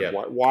always wondered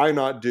why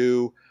not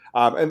do,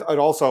 and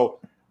also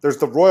there's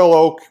the Royal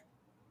Oak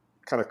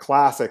kind of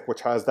classic,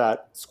 which has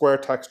that square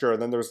texture,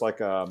 and then there's like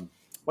an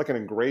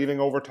engraving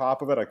over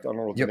top of it. I don't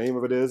know what the name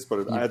of it is, but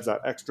it adds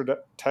that extra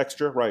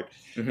texture, right?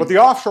 But the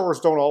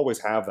offshores don't always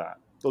have that.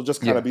 They'll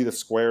just kind of be the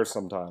squares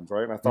sometimes,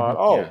 right? And I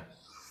thought,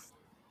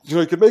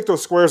 you could make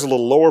those squares a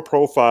little lower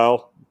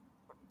profile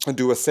and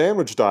do a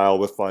sandwich dial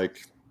with like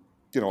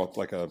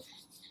a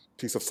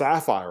piece of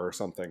sapphire or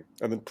something,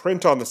 and then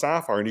print on the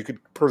sapphire, and you could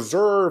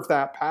preserve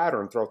that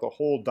pattern throughout the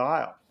whole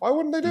dial. Why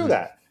wouldn't they do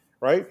that,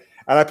 right?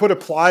 And I put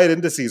applied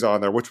indices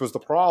on there, which was the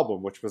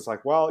problem, which was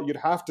like, well, you'd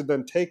have to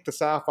then take the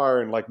sapphire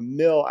and like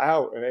mill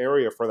out an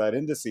area for that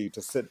indice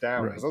to sit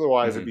down, because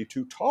otherwise it'd be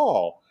too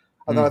tall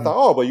And then I thought,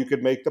 oh, but you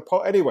could make the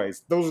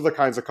anyways. Those are the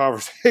kinds of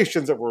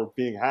conversations that were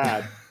being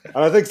had, and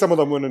I think some of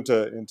them went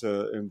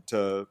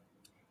into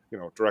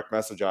direct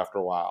message after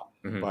a while.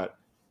 But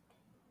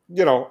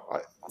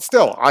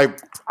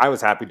I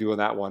was happy doing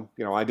that one.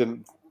 I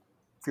didn't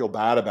feel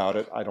bad about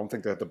it. I don't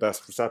think they had the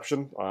best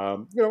reception.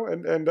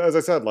 And as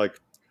I said, like,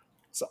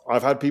 so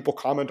I've had people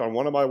comment on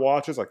one of my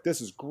watches, like, this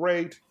is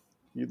great,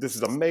 this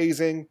is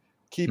amazing.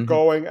 Keep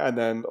going, and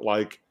then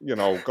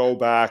go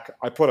back.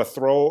 I put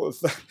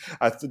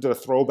I did a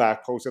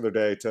throwback post the other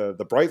day to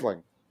the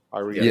Breitling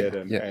I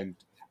redid,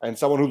 and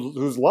someone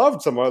who's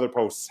loved some other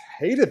posts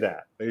hated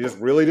that. They just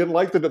really didn't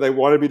like that. They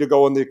wanted me to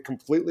go in the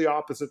completely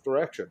opposite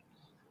direction.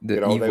 The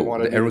evil, they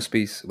wanted the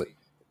aerospace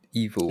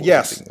evil.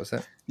 Yes, was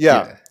that?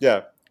 Yeah.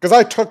 Because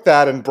I took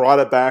that and brought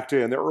it back to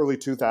in the early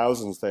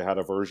 2000s. They had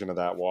a version of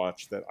that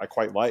watch that I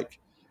quite like,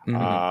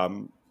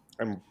 and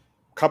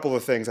couple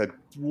of things I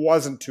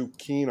wasn't too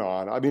keen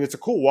on. I mean, it's a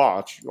cool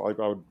watch. Like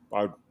I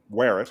would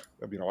wear it.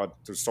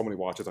 There's so many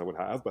watches I would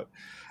have, but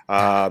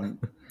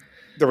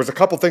there was a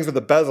couple things with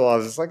the bezel. I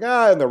was just like,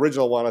 in the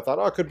original one, I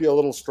thought, it could be a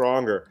little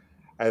stronger.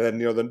 And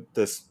then,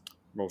 this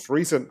most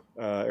recent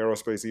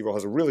Aerospace Evo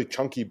has a really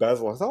chunky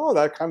bezel. I thought,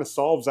 that kind of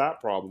solves that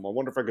problem. I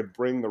wonder if I could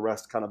bring the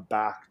rest kind of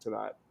back to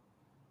that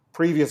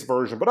previous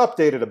version, but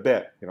update it a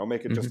bit,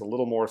 make it just a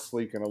little more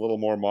sleek and a little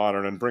more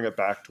modern, and bring it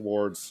back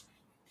towards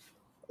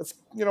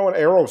an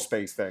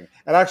aerospace thing.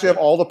 And actually, of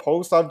all the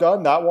posts I've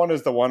done, that one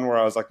is the one where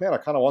I was like, man, I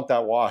kind of want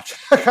that watch.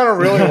 I kind of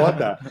really want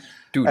that.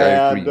 Dude,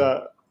 I agree.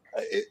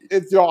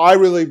 I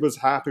really was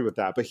happy with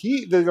that. But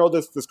he,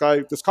 this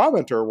guy, this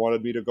commenter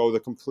wanted me to go the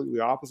completely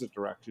opposite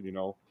direction.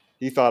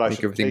 He thought I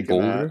should make everything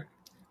bolder.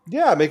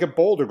 Make it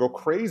bolder, go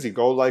crazy,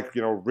 go like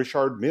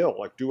Richard Mille,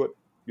 like do it,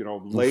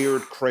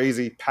 layered,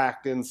 crazy,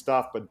 packed in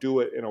stuff, but do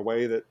it in a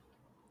way that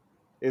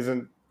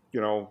isn't,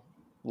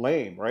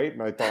 lame, right?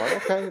 And I thought,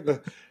 okay,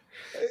 but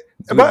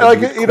I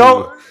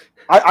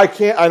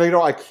can't.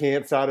 I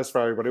can't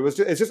satisfy everybody.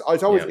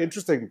 It's always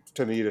interesting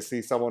to me to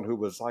see someone who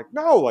was like,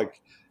 no,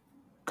 like,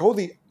 go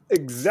the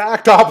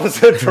exact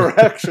opposite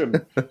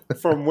direction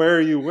from where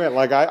you went.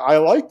 Like, I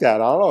like that.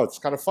 I don't know. It's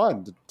kind of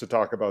fun to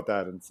talk about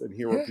that and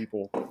hear what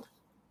people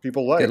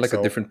like. Get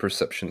a different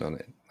perception on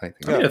it, I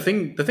think. I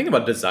mean, the thing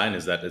about design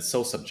is that it's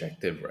so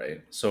subjective,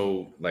 right?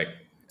 So, like,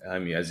 I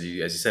mean, as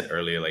you said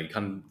earlier, like, you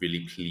can't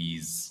really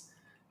please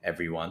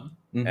everyone,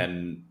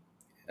 and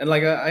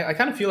like, I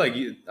kind of feel like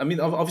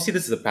obviously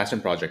this is a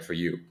passion project for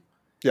you,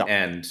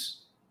 and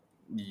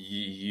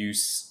you're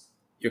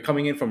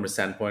coming in from a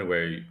standpoint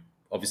where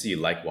obviously you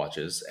like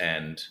watches,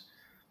 and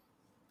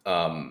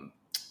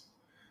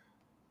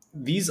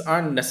these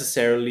aren't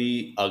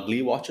necessarily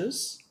ugly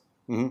watches.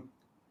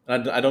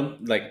 I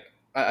don't like.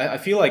 I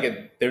feel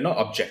like they're not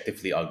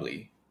objectively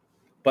ugly,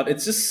 but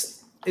it's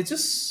just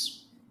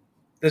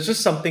there's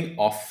just something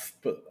off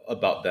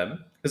about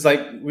them. Because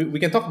like we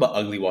can talk about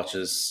ugly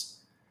watches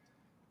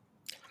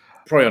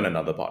probably on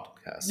another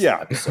podcast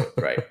episode,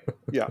 right?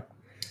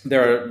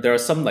 There are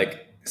some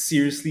like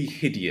seriously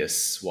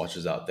hideous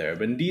watches out there,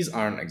 but these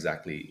aren't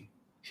exactly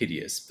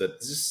hideous. But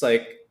it's just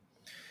like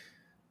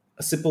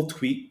a simple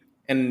tweak,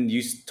 and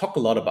you talk a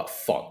lot about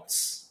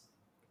fonts.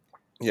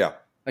 Yeah.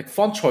 Like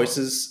font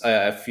choices,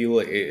 I feel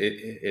like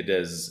it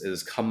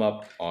has come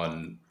up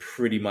on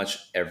pretty much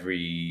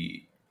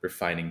every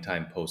refining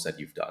time post that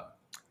you've done.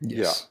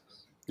 Yes.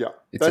 Yeah.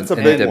 It's an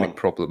endemic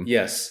problem.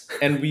 Yes,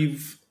 and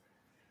we've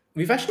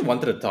actually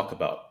wanted to talk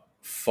about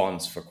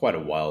fonts for quite a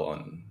while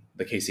on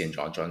the Casey and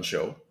JonJon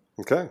show.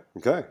 Okay.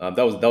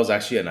 That was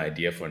actually an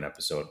idea for an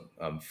episode,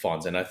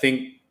 fonts, and I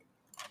think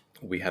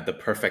we had the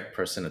perfect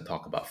person to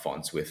talk about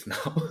fonts with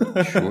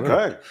now. Sure.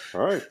 Okay.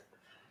 All right.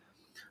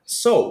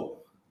 So,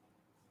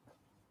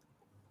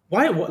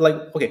 why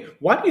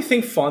do you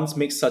think fonts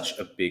make such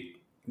a big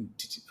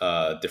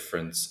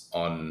difference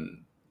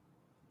on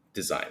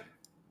design?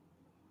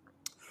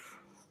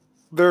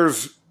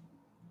 That's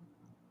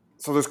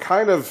a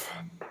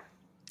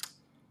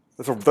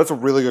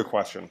really good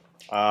question.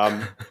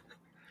 So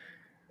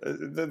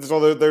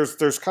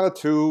there's kind of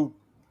two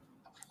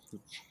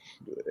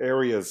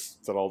areas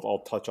that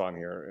I'll touch on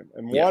here,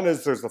 and one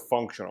is there's the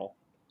functional,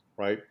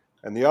 right,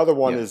 and the other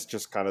one is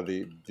just kind of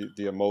the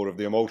emotive,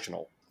 the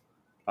emotional.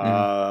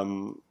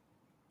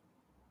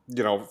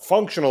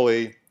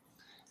 Functionally,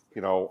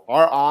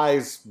 our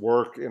eyes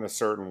work in a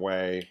certain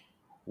way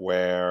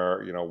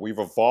where, we've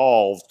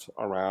evolved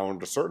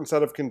around a certain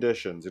set of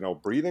conditions,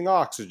 breathing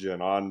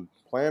oxygen on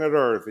planet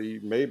Earth,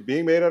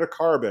 being made out of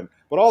carbon,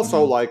 but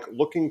also like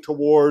looking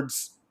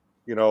towards,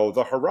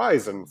 the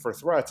horizon for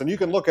threats. And you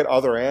can look at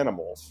other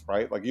animals,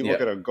 right? Like you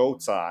look at a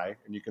goat's eye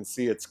and you can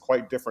see it's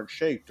quite different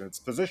shaped and it's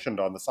positioned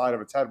on the side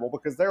of its head. Well,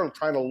 because they're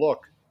trying to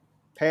look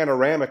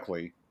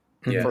panoramically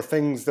for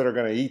things that are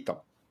going to eat them,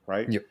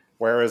 right? Yep.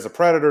 Whereas a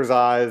predator's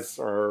eyes,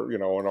 or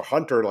and a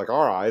hunter like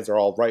our eyes, are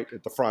all right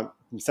at the front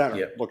and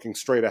center, looking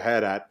straight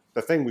ahead at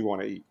the thing we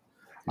want to eat.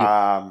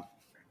 Yep.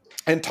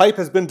 And type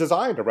has been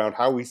designed around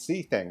how we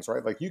see things,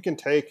 right? Like you can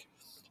take,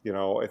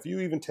 if you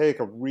even take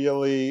a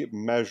really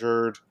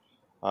measured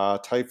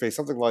typeface,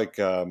 something like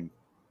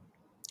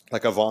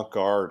like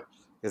avant-garde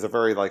is a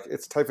very like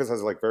its typeface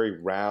has like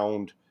very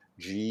round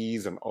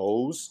G's and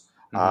O's.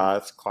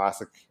 It's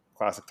classic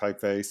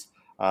typeface.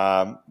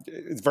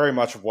 It's very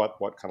much what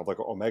kind of like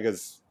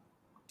Omega's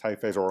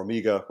typeface or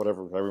Omega,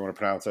 whatever you want to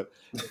pronounce it.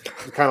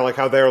 Kind of like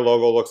how their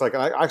logo looks like.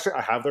 And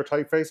I have their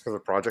typeface because of a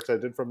project I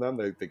did from them.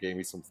 They gave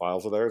me some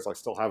files of theirs. I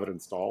still have it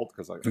installed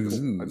because I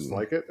just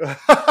like it.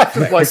 I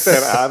just like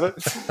saying I have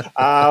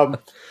it.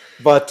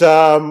 But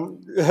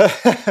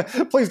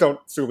please don't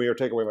sue me or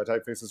take away my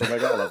typefaces,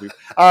 Omega. I love you.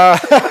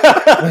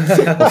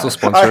 Also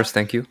sponsors,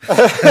 thank you.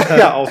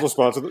 Yeah, also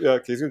sponsored. Yeah,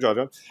 Casey and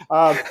JonJon.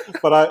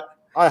 But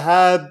I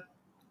had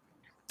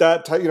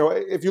that type,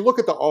 if you look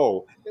at the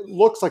O, it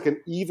looks like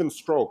an even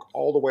stroke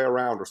all the way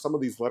around, or some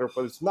of these letters,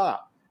 but it's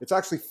not. It's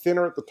actually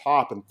thinner at the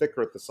top and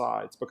thicker at the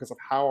sides because of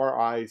how our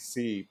eyes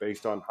see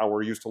based on how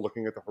we're used to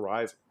looking at the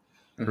horizon.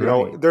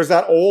 Right. There's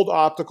that old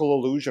optical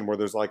illusion where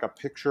there's like a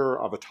picture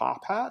of a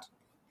top hat.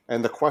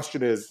 And the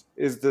question is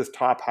this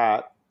top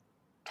hat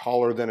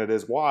taller than it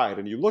is wide?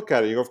 And you look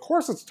at it, you go, of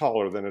course it's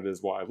taller than it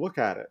is wide. Look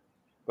at it.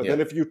 But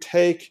then if you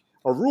take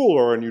a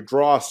ruler and you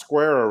draw a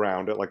square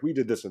around it, like we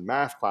did this in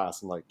math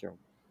class in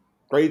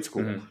grade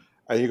school,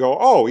 and you go,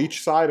 oh,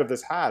 each side of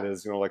this hat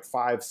is, like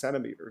 5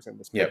 centimeters in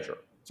this picture.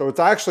 So it's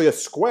actually a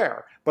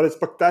square, but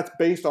that's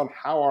based on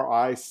how our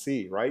eyes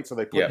see, right? So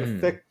they put the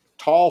thick,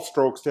 tall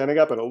stroke standing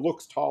up and it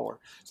looks taller.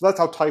 So that's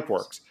how type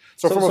works.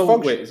 So from a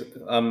function... Wait,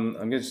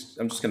 I'm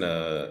just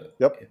gonna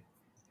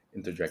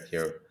interject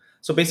here.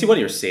 So basically what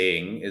you're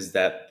saying is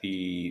that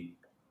the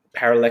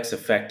parallax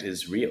effect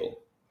is real.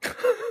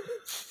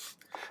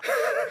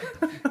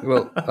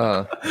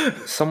 Well,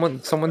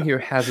 someone here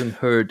hasn't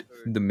heard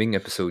the Ming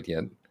episode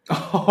yet.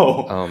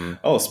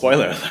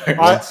 Spoiler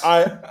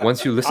alert.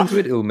 Once you listen to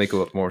it, it'll make a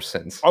lot more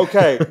sense.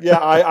 Okay, yeah,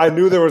 I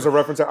knew there was a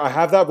reference. I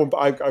have that one.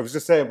 I was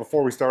just saying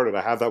before we started,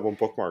 I have that one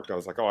bookmarked. I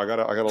was like, I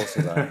gotta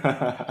listen to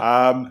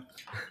that.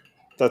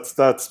 That's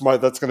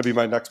going to be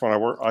my next one. I'm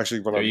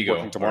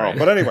working tomorrow. Right.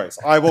 But anyways,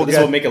 I will. This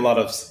will make a lot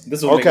of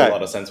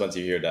sense once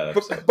you hear that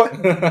episode.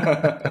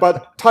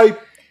 But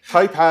type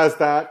has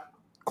that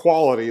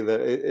quality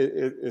that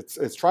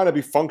it's trying to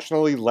be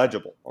functionally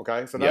legible.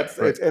 Okay, so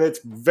it's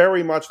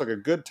very much like a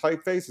good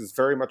typeface is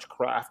very much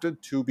crafted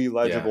to be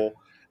legible.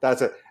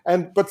 That's it.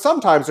 But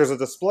sometimes there's a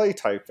display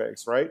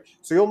typeface, right?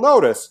 So you'll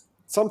notice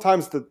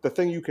sometimes the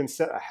thing you can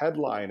set a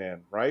headline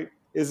in, right,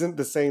 isn't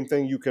the same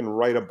thing you can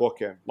write a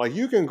book in. Like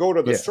you can go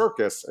to the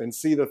circus and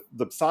see the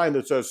sign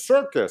that says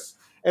circus,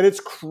 and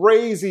it's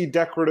crazy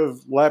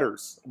decorative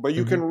letters, but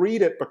you can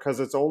read it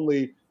because it's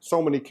only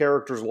so many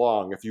characters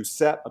long. If you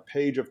set a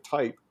page of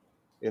type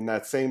in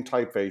that same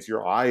typeface,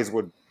 your eyes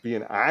would be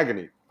in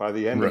agony by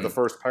the end of the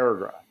first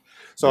paragraph.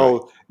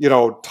 So,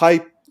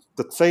 type,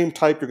 the same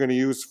type you're going to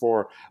use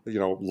for,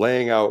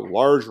 laying out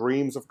large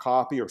reams of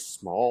copy or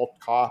small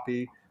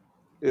copy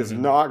is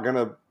not going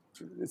to,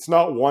 it's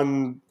not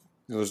one,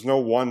 there's no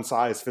one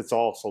size fits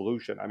all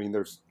solution. I mean,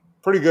 there's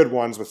pretty good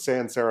ones with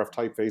sans serif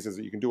typefaces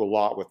that you can do a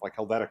lot with, like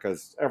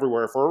Helvetica's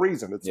everywhere for a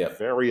reason. It's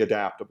very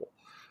adaptable.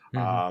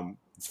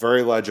 It's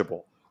very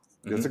legible.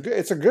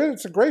 It's a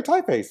great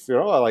typeface.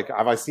 Like,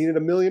 have I seen it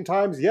a million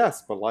times?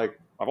 Yes, but like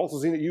I've also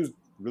seen it used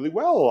really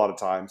well a lot of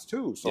times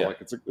too. So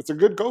like it's a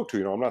good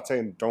go-to. I'm not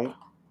saying don't.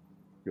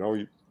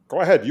 You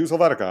go ahead, use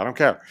Helvetica. I don't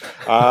care.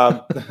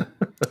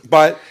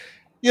 But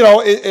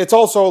it's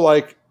also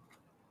like.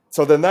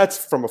 So then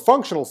that's from a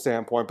functional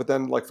standpoint, but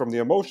then like from the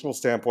emotional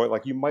standpoint,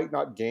 like you might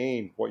not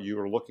gain what you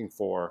were looking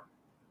for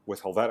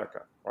with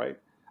Helvetica, right?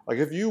 Like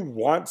if you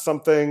want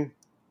something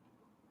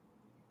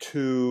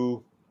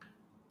to,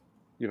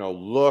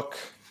 look,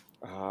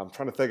 I'm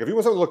trying to think, if you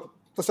want something to look,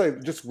 let's say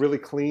just really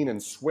clean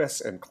and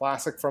Swiss and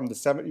classic from the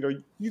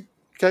 70s, you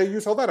can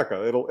use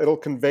Helvetica. It'll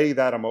convey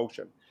that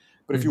emotion.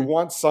 But if you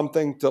want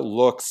something that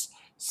looks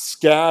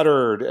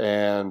scattered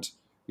and,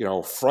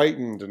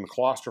 frightened and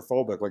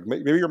claustrophobic, like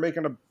maybe you're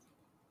making a,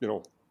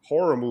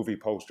 horror movie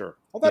poster.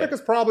 Helvetica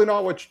is probably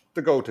not what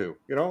to go to.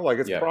 Like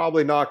it's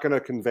probably not going to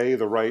convey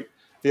the right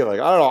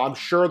feeling. I don't know. I'm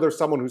sure there's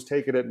someone who's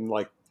taken it and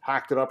like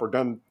hacked it up or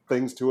done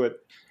things to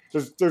it.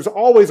 There's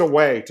always a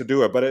way to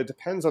do it, but it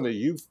depends on the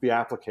use, the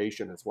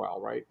application as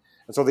well, right?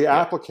 And so the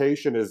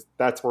application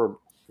that's where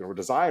a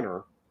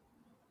designer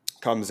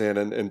comes in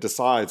and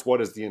decides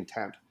what is the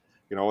intent.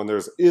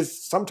 And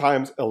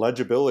sometimes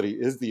illegibility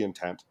is the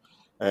intent.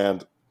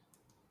 And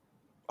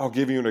I'll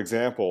give you an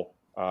example.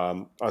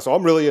 So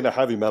I'm really into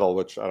heavy metal,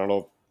 which I don't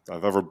know if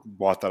I've ever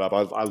brought that up.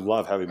 I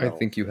love heavy metal. I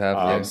think you have.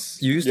 Yes.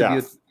 You used to be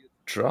a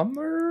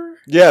drummer?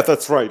 Yeah,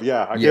 that's right.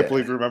 Yeah, I can't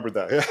believe you remembered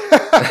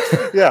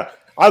that. Yeah,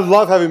 I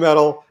love heavy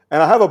metal,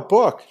 and I have a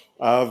book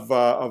of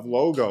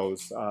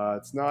logos.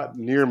 It's not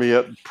near me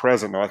at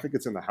present. No, I think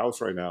it's in the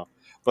house right now.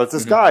 But it's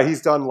this guy.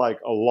 He's done like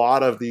a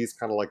lot of these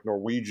kind of like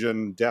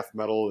Norwegian death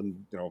metal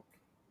and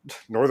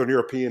Northern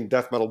European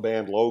death metal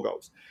band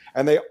logos.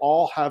 And they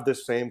all have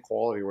this same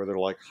quality where they're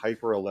like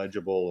hyper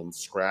illegible and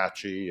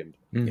scratchy and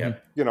they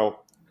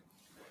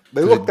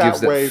look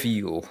that way.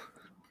 Feel.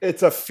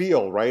 It's a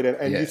feel, right?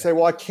 And you say,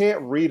 well, I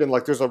can't read, and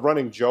like there's a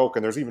running joke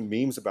and there's even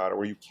memes about it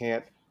where you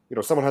can't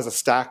someone has a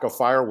stack of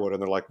firewood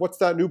and they're like, what's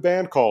that new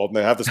band called? And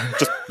they have this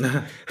just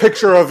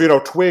picture of,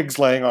 twigs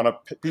laying on a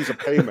piece of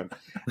pavement.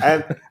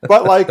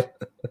 But like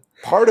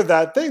part of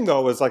that thing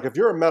though is like, if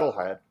you're a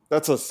metalhead,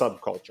 that's a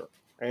subculture.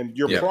 And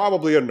you're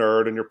probably a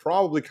nerd and you're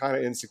probably kind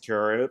of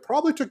insecure. And it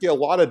probably took you a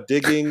lot of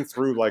digging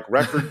through like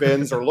record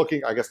bins or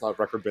looking, I guess not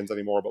record bins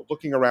anymore, but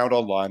looking around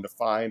online to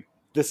find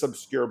this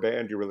obscure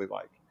band you really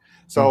like.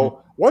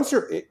 So once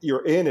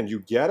you're in and you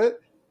get it,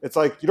 it's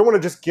like you don't want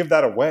to just give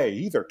that away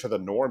either to the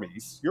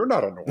normies. You're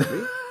not a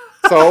normie.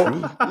 So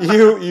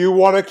you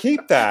want to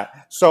keep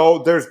that. So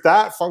there's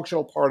that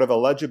functional part of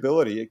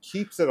illegibility. It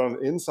keeps it on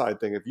an inside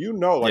thing. If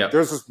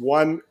there's this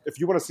one, if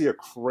you want to see a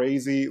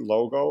crazy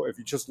logo, if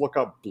you just look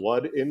up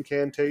Blood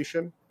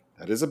Incantation,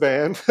 that is a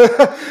band.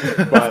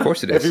 But of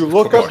course it is. If you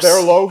look up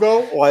their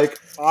logo, like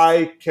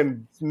I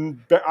can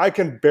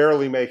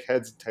barely make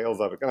heads and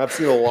tails of it. And I've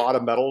seen a lot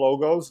of metal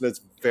logos and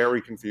it's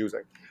very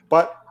confusing.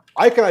 But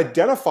I can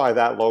identify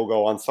that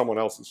logo on someone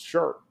else's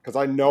shirt because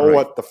I know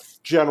what the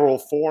general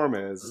form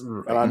is,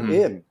 and I'm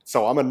in.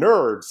 So I'm a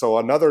nerd. So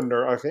another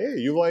nerd, hey,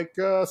 you like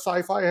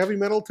sci-fi heavy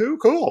metal too?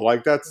 Cool.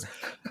 Like that's,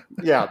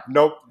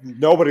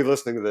 nobody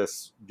listening to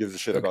this gives a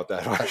shit about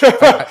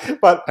that.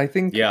 But I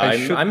think,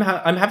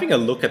 I'm having a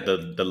look at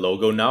the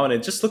logo now, and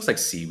it just looks like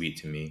seaweed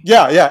to me.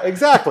 Yeah,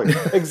 exactly.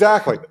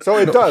 So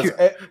it does.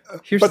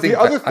 Here's but the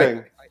other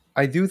thing,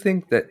 I do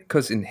think that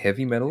because in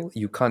heavy metal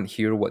you can't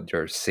hear what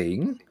they're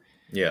saying.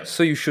 Yeah.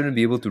 So you shouldn't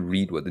be able to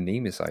read what the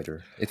name is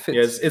either. It fits.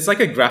 Yes, it's like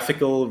a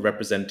graphical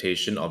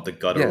representation of the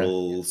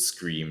guttural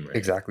scream, right?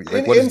 Exactly.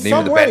 Like what is the name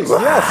of the band?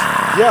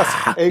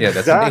 Yes,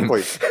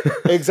 exactly.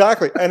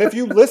 Exactly. And if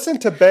you listen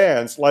to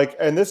bands like,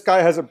 and this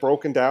guy has it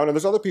broken down, and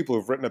there's other people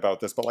who've written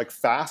about this, but like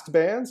fast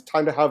bands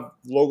tend to have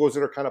logos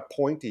that are kind of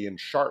pointy and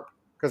sharp.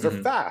 Because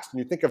they're fast, and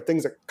you think of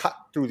things that cut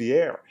through the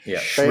air. Yeah.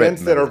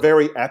 Bands that are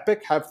very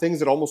epic have things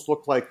that almost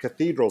look like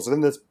cathedrals. And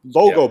in this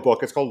logo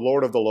book, it's called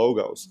Lord of the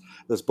Logos,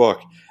 this book.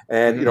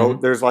 And,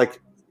 there's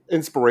like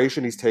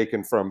inspiration he's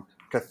taken from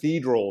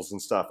cathedrals and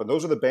stuff. And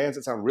those are the bands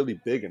that sound really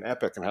big and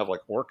epic and have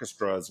like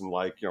orchestras and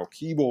like,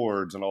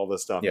 keyboards and all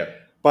this stuff. Yeah.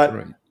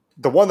 But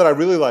the one that I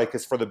really like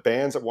is for the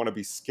bands that want to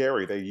be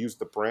scary. They use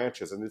the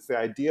branches. And it's the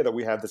idea that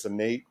we have this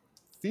innate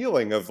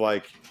feeling of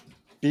like,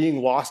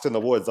 being lost in the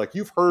woods. Like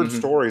you've heard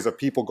stories of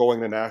people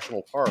going to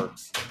national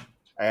parks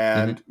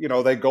and,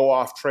 they go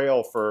off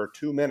trail for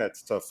 2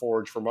 minutes to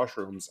forage for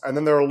mushrooms. And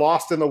then they're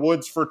lost in the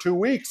woods for 2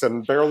 weeks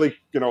and barely,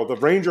 the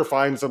ranger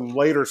finds them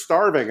later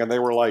starving. And they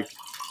were like,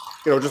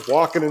 just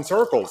walking in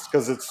circles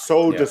because it's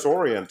so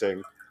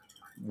disorienting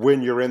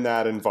when you're in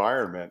that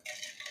environment.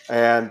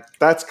 And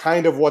that's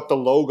kind of what the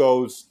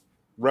logos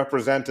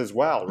represent as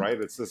well,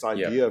 right? It's this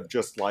idea of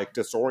just like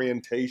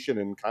disorientation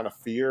and kind of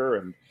fear.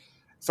 And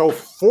so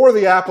for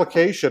the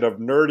application of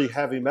nerdy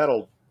heavy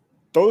metal,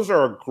 those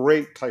are a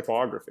great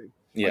typography.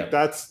 Yeah, like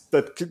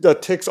that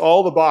ticks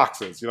all the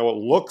boxes. It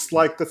looks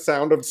like the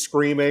sound of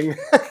screaming.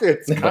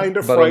 It's kind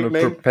of frightening.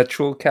 But on a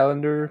perpetual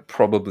calendar,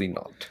 probably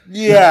not.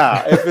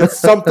 Yeah, if it's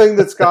something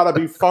that's got to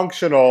be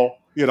functional,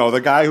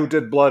 the guy who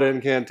did Blood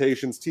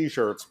Incantations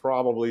T-shirts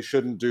probably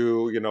shouldn't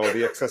do,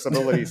 the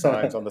accessibility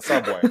signs on the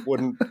subway.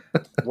 Wouldn't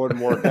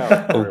work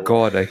out. Oh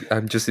God,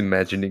 I'm just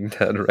imagining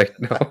that right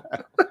now.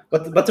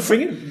 But to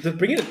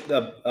bring it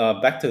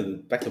back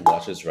to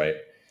watches, right?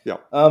 Yeah.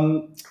 I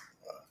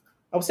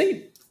would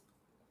say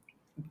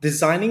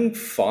designing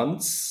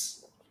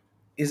fonts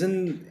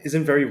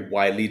isn't very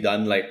widely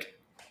done. Like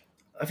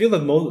I feel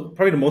that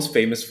probably the most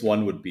famous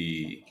one would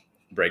be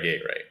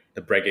Breguet, right?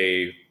 The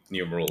Breguet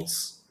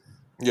numerals.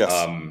 Yes.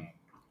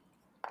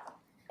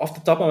 Off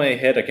the top of my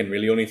head, I can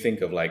really only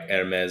think of like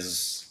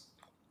Hermes.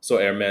 So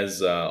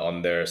Hermes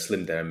on their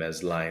Slim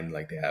Hermes line,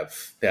 like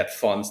they had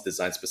fonts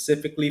designed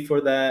specifically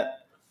for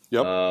that.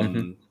 Yep.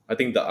 I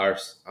think I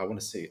want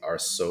to say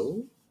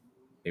Arceau.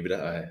 Maybe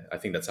I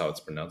think that's how it's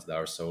pronounced. The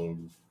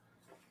Arceau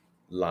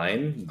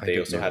line. They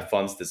also had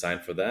fonts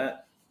designed for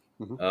that.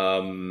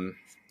 I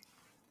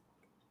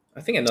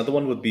think another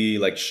one would be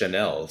like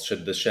Chanel.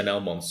 The Chanel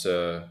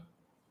Monsieur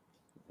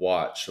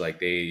watch. Like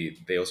they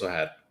also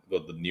had,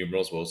 the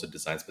numerals were also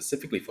designed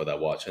specifically for that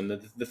watch. And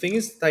the thing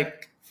is,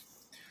 like,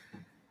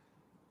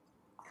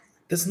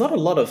 there's not a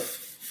lot of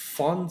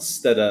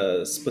fonts that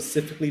are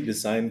specifically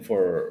designed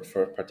for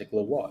a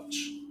particular watch.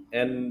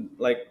 And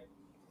like,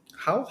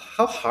 how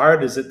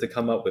hard is it to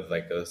come up with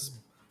like a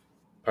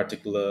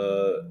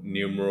particular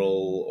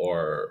numeral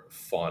or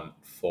font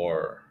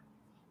for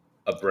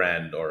a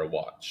brand or a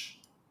watch?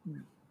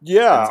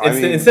 Yeah,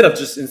 instead of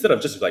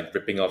just like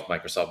ripping off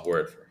Microsoft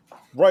Word,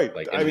 right?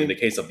 Like in the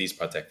case of these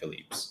Patek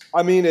Philippe's.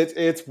 I mean,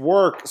 it's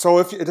work. So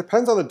it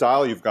depends on the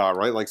dial you've got,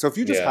 right? Like, so if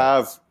you just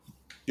have,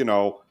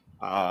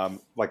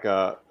 like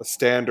a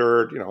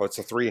standard, it's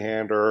a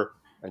 3-hander,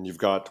 and you've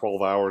got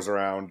 12 hours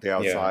around the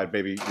outside,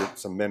 maybe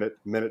some minute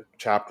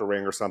chapter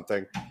ring or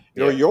something.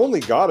 You only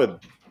got to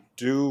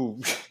do,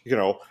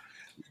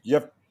 you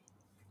have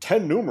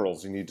 10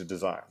 numerals you need to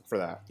design for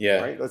that.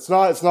 Yeah. Right. It's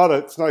not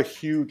a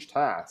huge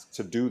task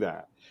to do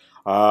that.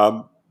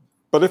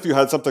 But if you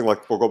had something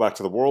like, we'll go back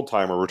to the world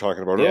timer we were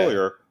talking about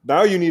earlier,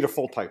 now you need a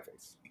full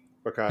typeface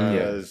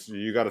because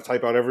you got to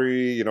type out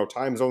every,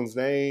 time zone's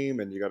name,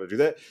 and you got to do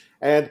that.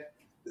 And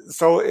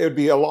so it would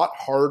be a lot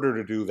harder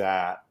to do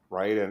that,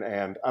 right?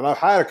 And I've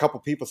had a couple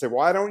people say,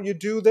 why don't you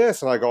do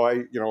this? And I go,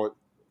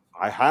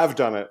 I have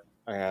done it.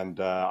 And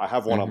I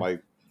have one on my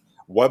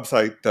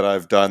website that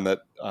I've done that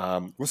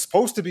was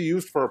supposed to be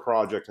used for a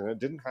project, and it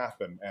didn't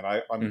happen.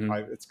 And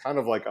it's kind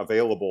of like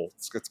available.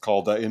 It's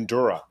called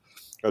Endura.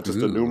 It's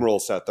just a numeral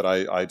set that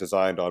I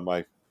designed on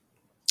my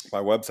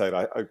website.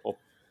 I'll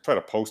try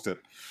to post it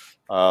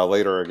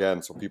later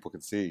again so people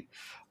can see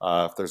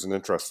if there's an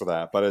interest for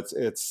that. But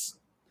it's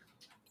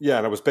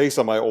and it was based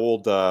on my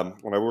old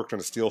when I worked in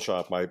a steel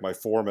shop. My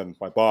foreman,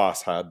 my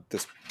boss, had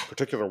this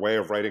particular way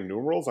of writing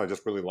numerals. I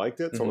just really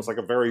liked it, so it was like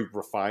a very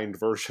refined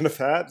version of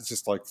that. It's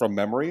just like from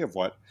memory of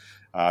what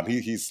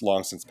he's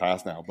long since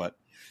passed now, but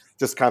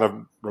just kind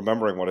of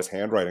remembering what his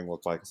handwriting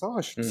looked like. So I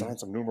should design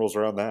some numerals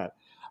around that.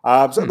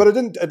 But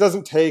it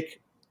doesn't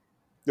take,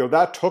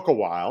 that took a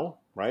while,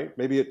 right?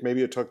 Maybe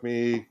it took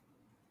me,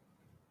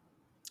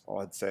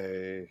 I'd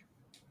say,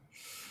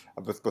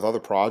 with other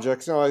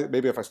projects,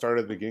 maybe if I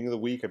started at the beginning of the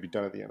week, I'd be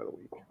done at the end of the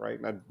week, right?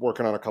 And I'm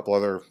working on a couple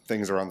other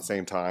things around the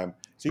same time.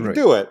 So you can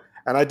do it.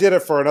 And I did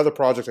it for another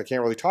project I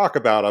can't really talk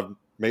about. I've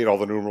made all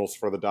the numerals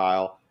for the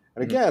dial.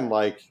 And again,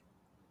 I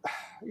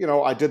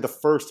did the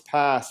first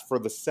pass for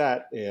the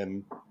set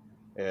in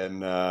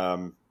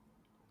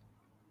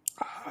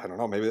I don't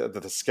know, maybe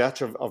the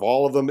sketch of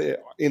all of them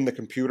in the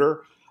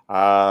computer,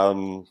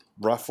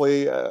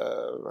 roughly,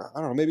 I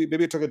don't know, maybe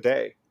it took a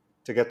day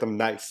to get them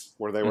nice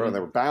where they were, and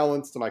they were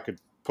balanced, and I could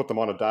put them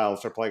on a dial and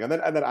start playing. And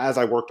then as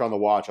I worked on the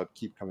watch, I'd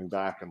keep coming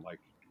back and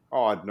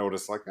I'd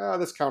notice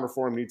this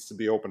counterform needs to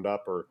be opened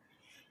up, or,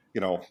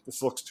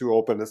 this looks too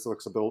open. This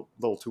looks a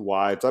little too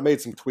wide. So I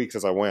made some tweaks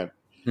as I went.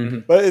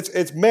 But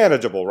it's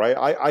manageable, right?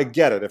 I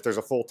get it. If there's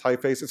a full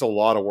typeface, it's a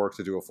lot of work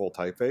to do a full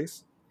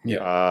typeface.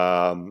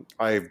 Yeah.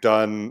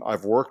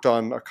 I've worked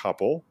on a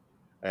couple,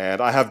 and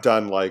I have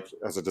done,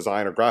 as a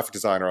designer, graphic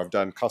designer, I've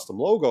done custom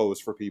logos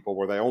for people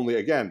where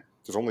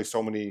there's only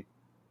so many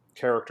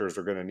characters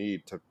they're going to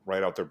need to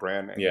write out their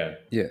brand name.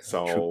 Yeah.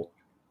 So,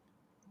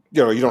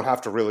 you don't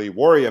have to really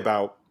worry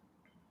about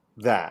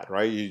that,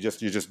 right? You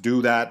just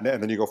do that,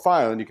 and then you go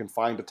file, and you can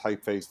find a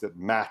typeface that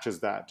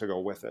matches that to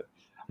go with it.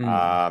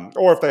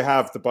 Or if they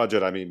have the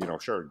budget,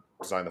 sure,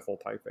 design the full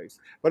typeface.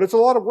 But it's a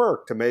lot of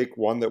work to make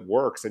one that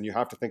works, and you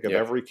have to think of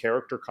every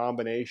character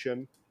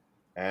combination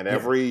and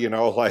every,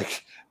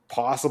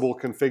 possible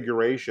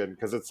configuration,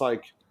 because it's as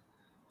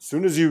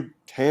soon as you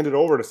hand it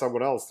over to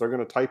someone else, they're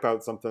going to type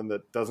out something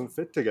that doesn't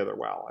fit together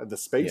well, and the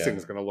spacing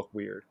is going to look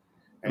weird.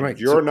 And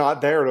you're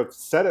not there to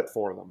set it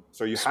for them.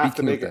 So you have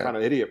to make it kind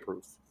of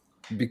idiot-proof.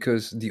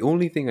 Because the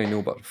only thing I know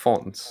about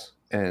fonts,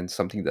 and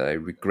something that I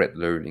regret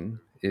learning,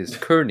 is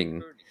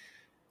kerning.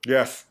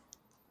 Yes.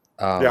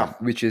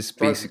 Which is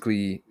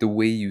basically the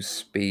way you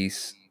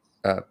space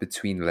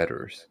between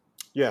letters.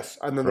 Yes,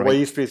 and then the way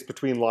you space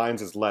between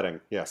lines is leading.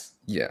 Yes.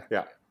 Yeah.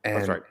 And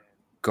that's right.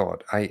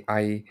 God,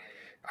 I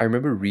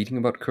remember reading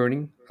about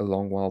kerning a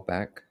long while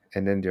back,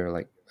 and then they're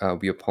like,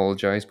 we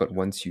apologize, but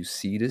once you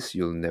see this,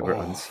 you'll never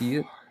unsee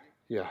it.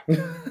 Yeah.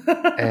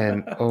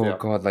 And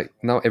God,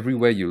 now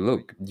everywhere you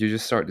look, you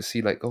just start to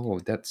see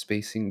that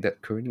spacing,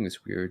 that kerning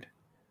is weird.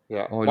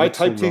 Yeah, my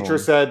type teacher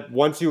said,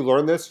 once you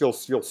learn this, you'll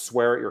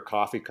swear at your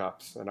coffee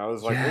cups. And I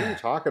was like, what are you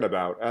talking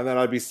about? And then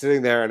I'd be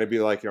sitting there, and it'd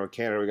be like, in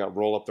Canada, we got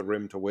roll up the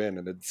rim to win.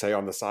 And it'd say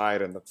on the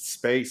side, and the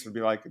space would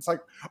be it's like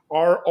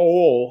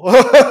R-O.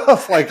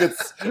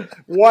 It's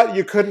what?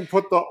 You couldn't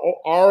put the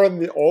R and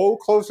the O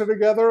closer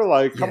together?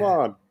 Come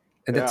on.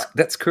 And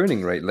that's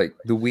kerning, right?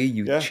 The way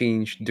you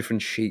change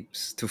different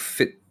shapes to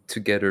fit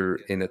together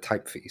in a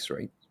typeface,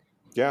 right?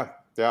 Yeah.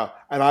 Yeah,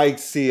 and I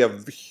see a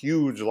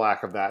huge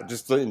lack of that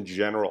just in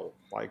general.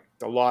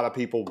 A lot of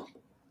people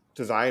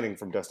designing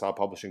from desktop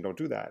publishing don't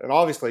do that. And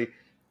obviously,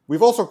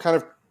 we've also kind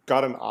of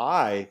got an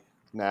eye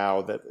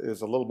now that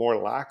is a little more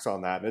lax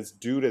on that. And it's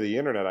due to the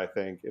internet, I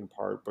think, in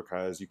part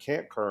because you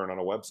can't kern on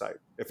a website.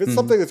 If it's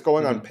something that's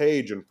going on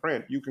page and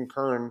print, you can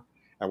kern.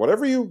 And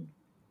whatever you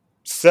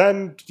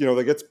send,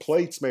 that gets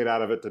plates made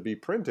out of it to be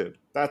printed,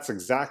 that's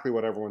exactly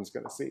what everyone's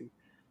going to see.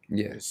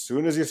 Yeah. As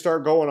soon as you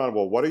start going on,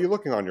 what are you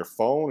looking on your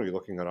phone? Are you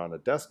looking at on a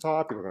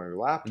desktop? Are you looking on your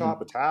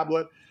laptop, a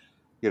tablet?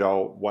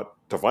 What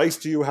device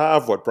do you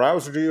have? What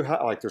browser do you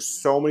have? There's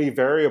so many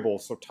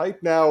variables. So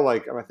type now,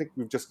 and I think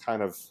we've just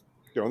kind of,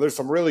 there's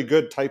some really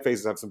good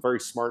typefaces that have some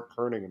very smart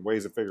kerning and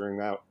ways of figuring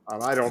that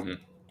out. And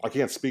I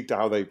can't speak to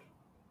how they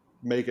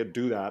make it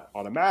do that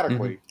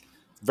automatically.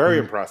 Very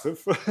impressive.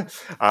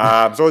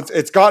 So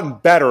it's gotten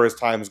better as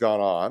time's gone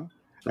on.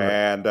 Right.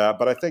 And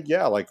but I think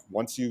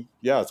once you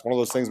it's one of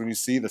those things when you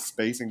see the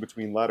spacing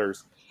between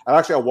letters. And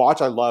actually, a watch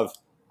I love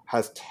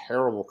has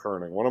terrible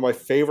kerning. One of my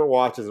favorite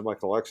watches in my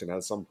collection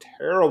has some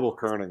terrible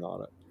kerning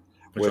on it,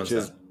 which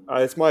is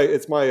it's my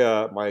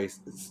Seiko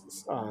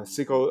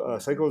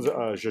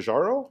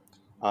Jajaro,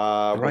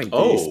 right?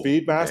 the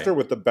Speedmaster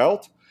with the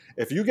belt.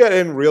 if you get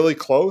in really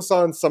close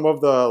on some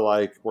of the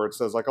like where it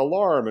says like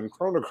alarm and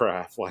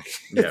chronograph, like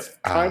it's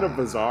kind of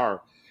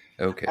bizarre.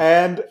 Okay.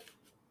 And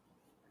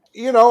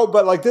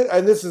but like this,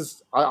 and this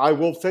is I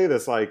will say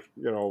this, like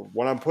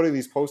when I'm putting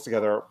these posts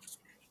together,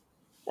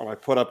 when I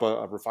put up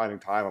a refining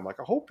time, I'm like,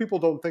 I hope people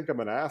don't think I'm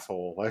an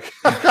asshole. Like,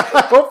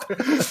 I hope,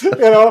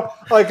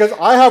 like, because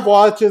I have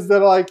watches that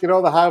like,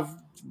 that have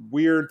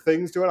weird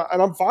things to it,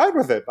 and I'm fine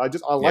with it. I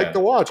like the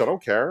watch. I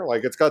don't care.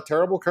 Like, it's got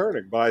terrible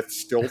kerning, but I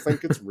still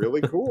think it's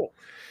really cool.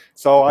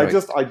 So I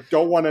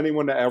don't want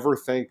anyone to ever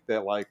think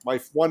that, like, my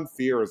one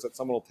fear is that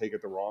someone will take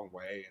it the wrong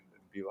way and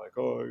be like,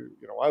 oh,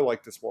 I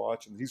like this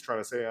watch, and he's trying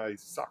to say I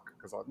suck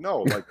because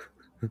like.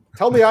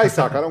 Tell me I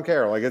suck. I don't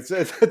care. Like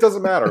it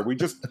doesn't matter.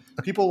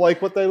 People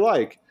like what they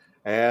like,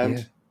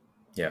 and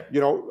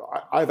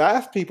I've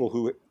asked people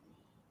who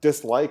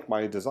dislike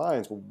my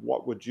designs, well,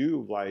 what would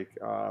you like?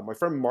 My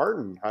friend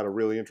Martin had a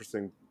really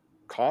interesting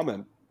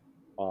comment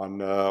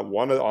on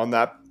on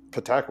that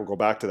Patek. We'll go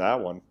back to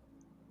that one,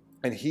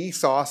 and he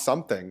saw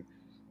something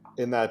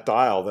in that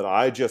dial that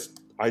I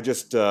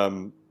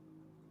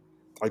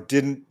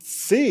didn't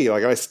see.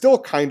 Like I still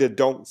kind of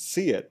don't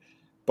see it,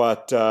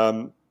 but.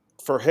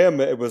 For him,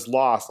 it was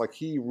lost. Like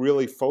he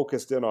really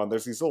focused in on.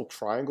 There's these little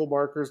triangle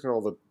markers,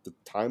 the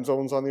time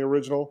zones on the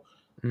original,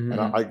 and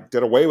I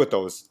did away with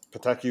those.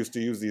 Patek used to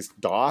use these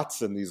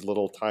dots and these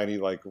little tiny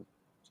like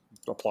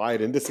applied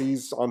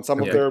indices on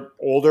some of their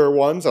older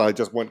ones, and I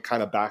just went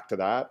kind of back to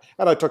that.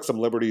 And I took some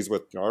liberties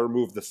with. I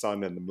removed the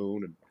sun and the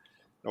moon, and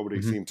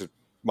nobody seemed to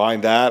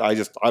mind that. I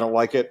don't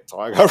like it, so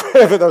I got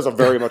rid of it. That was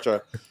very much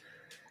a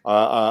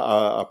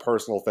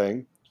personal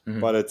thing,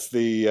 but it's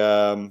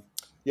the.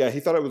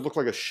 He thought it would look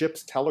like a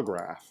ship's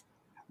telegraph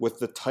with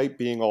the type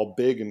being all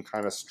big and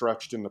kind of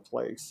stretched into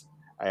place.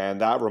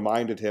 And that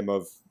reminded him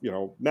of,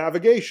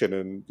 navigation.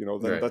 And,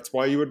 that's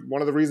why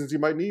one of the reasons you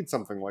might need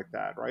something like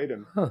that. Right.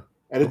 And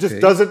it just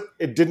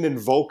it didn't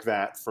invoke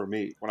that for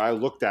me. When I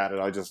looked at it,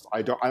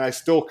 I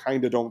still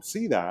kind of don't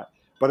see that.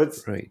 But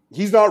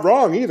he's not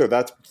wrong either.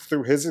 That's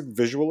through his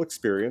visual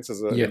experience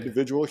as an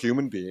individual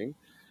human being.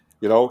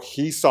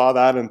 He saw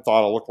that and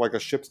thought it looked like a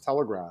ship's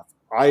telegraph.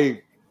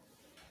 I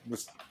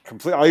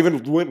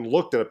even went and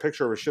looked at a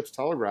picture of a ship's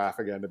telegraph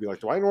again to be like,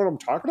 do I know what I'm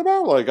talking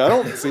about? Like, I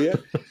don't see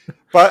it.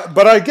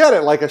 But I get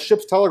it. Like a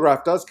ship's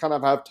telegraph does kind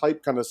of have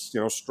type kind of,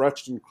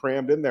 stretched and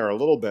crammed in there a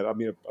little bit. I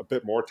mean, a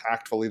bit more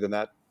tactfully than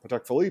that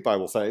Patek Philippe, I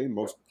will say, in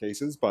most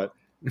cases. But,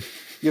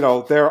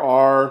 there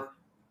are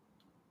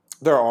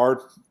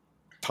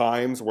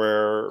times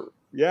where,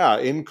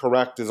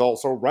 incorrect is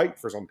also right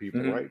for some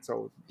people, right?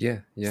 So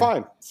it's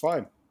fine. It's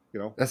fine.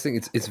 I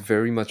think it's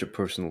very much a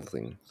personal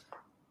thing.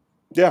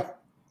 Yeah.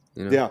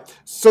 Yeah.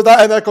 So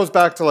that goes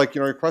back to like,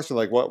 your question,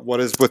 like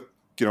what is with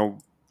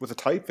a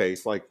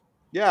typeface, like,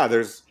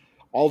 there's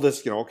all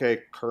this,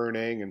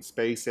 kerning and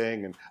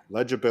spacing and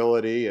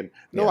legibility and,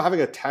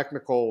 having a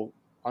technical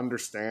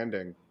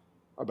understanding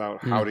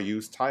about how to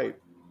use type.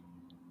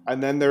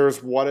 And then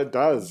there's what it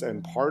does.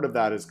 And part of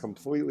that is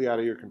completely out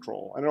of your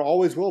control. And it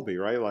always will be,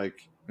 right?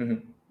 Like,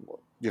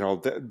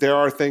 there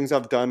are things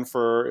I've done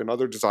in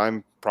other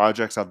design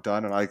projects I've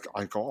done, and I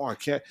go, I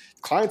can't.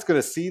 The client's going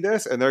to see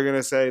this, and they're going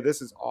to say,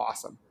 this is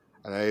awesome.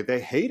 And they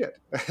hate it.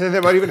 And they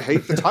might even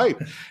hate the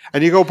type.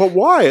 And you go, but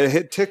why?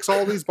 It ticks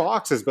all these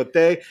boxes. But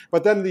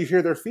then you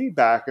hear their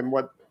feedback, and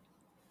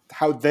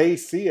how they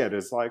see it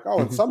is like, oh,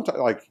 and sometimes,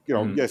 like,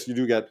 yes, you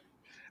do get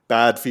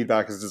bad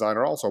feedback as a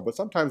designer also, but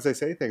sometimes they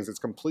say things that's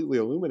completely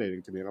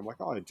illuminating to me. And I'm like,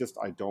 oh,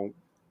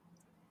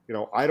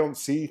 I don't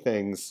see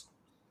things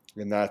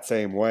in that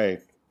same way.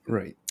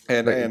 Right.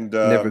 And it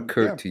never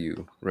occurred to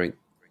you, right?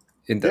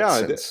 In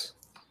that sense.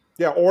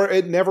 Or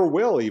it never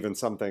will, even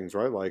some things,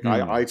 right? Like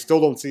I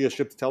still don't see a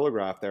ship's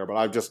telegraph there, but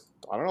I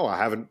don't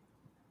know.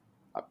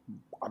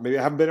 Maybe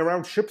I haven't been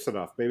around ships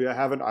enough. Maybe I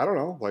haven't, I don't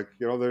know. Like,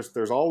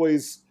 there's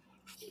always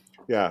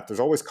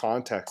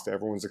context to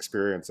everyone's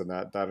experience, and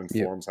that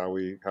informs how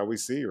we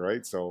see,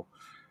 right? So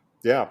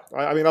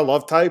I mean, I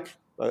love type.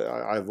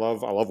 I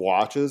love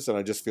watches, and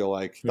I just feel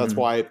like that's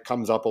why it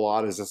comes up a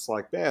lot. Is just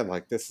like, man,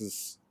 like this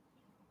is,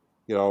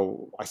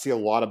 I see a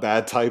lot of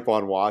bad type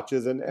on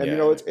watches, and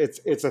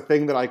it's a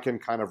thing that I can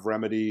kind of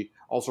remedy.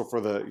 Also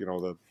for the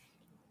the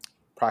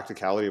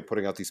practicality of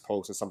putting out these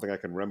posts is something I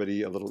can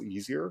remedy a little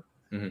easier.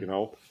 I'm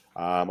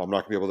not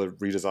going to be able to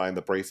redesign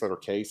the bracelet or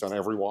case on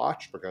every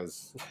watch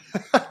because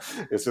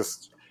it's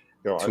just.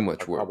 Too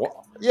much work.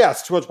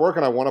 It's too much work,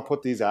 and I want to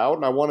put these out,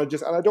 and I want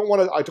to I don't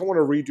want to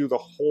redo the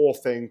whole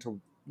thing to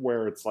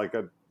where it's like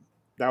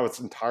now it's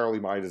entirely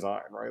my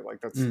design, right?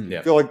 Like that's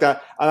I feel like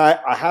that. And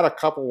I had a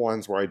couple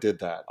ones where I did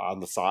that on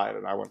the side,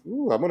 and I went,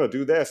 ooh, I'm going to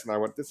do this, and I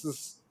went, this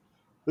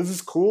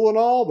is cool and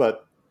all,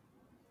 but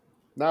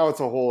now it's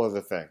a whole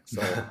other thing.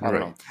 So I don't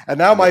know. And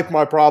now my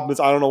problem is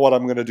I don't know what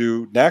I'm going to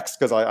do next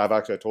because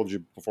I told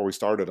you before we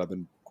started, I've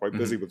been quite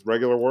busy with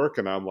regular work,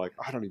 and I'm like,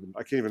 I'm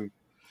having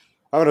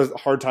a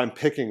hard time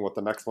picking what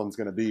the next one's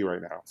going to be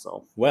right now.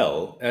 So,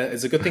 well,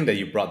 it's a good thing that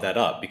you brought that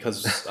up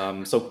because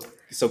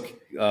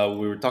we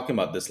were talking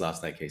about this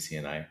last night, Casey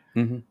and I,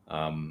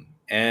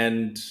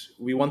 and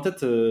we wanted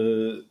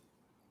to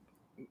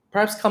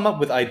perhaps come up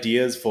with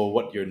ideas for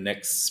what your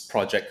next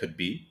project could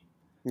be.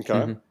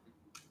 Okay.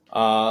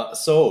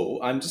 So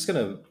I'm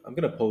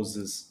gonna pose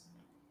this: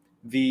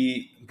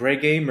 the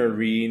Breguet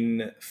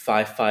Marine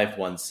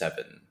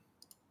 5517.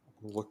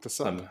 Look this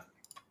up.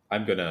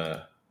 I'm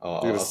gonna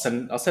I'll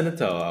send it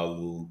to our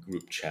little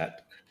group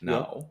chat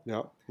now.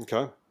 Yeah.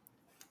 Okay.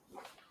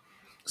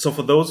 So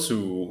for those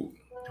who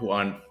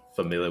aren't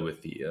familiar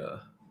with the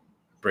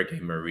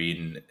Breguet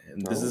Marine,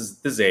 and this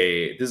is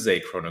a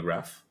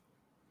chronograph,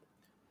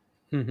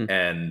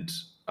 and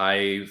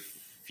I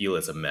feel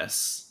it's a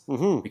mess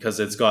because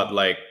it's got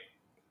like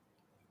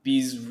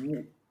these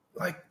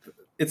like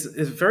it's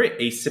very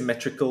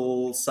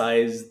asymmetrical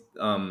sized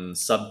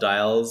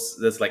subdials.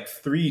 There's like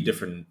three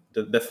different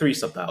the three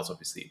subdials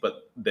obviously,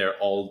 but they're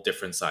all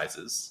different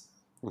sizes,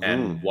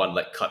 and one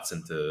like cuts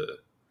into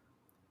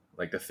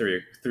like the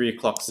 3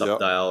 o'clock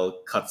subdial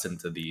cuts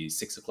into the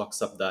 6 o'clock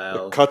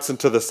subdial. It cuts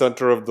into the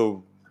center of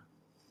the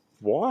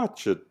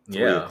watch at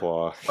 3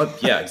 o'clock.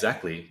 Yeah,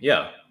 exactly.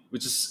 Yeah,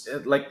 which is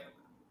like,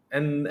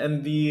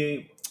 and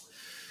the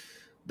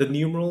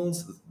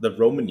numerals, the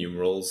Roman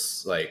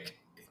numerals, like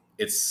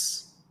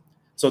it's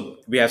so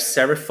we have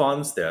serif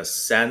fonts. There's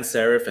sans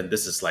serif, and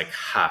this is like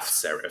half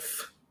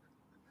serif.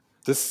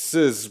 This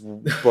is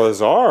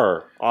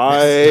bizarre.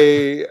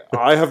 I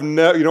have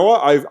never. You know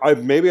what?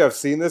 I've maybe I've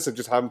seen this and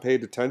just haven't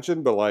paid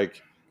attention. But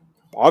like,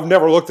 I've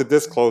never looked at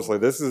this closely.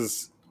 This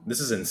is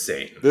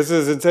insane. This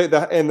is insane.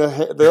 And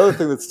the other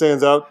thing that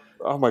stands out.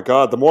 Oh my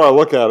god! The more I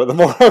look at it, the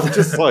more I'm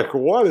just like,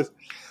 what is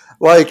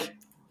like.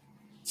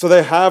 So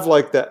they have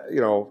like that,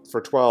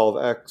 for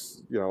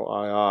 12X, II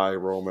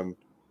Roman,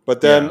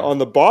 but then on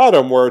the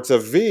bottom where it's a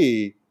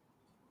V,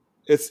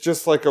 it's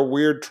just like a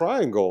weird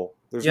triangle.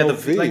 There's no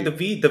V. Like the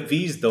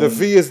V's don't. The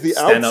V is the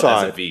stand outside.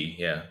 Out as a V,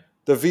 yeah.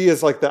 The V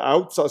is like the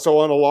outside. So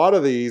on a lot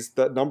of these,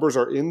 the numbers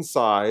are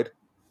inside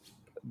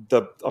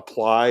the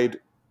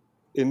applied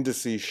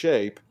indice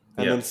shape,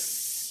 and then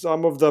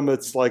some of them,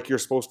 it's like you're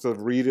supposed to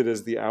read it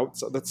as the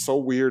outside. That's so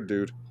weird,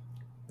 dude.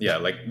 Yeah,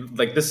 like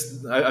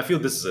this. I feel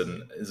this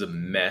is a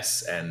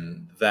mess,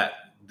 and that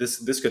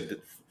this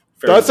could.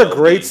 That's a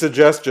great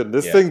suggestion.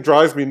 This thing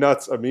drives me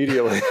nuts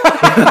immediately.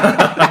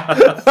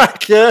 I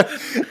can't.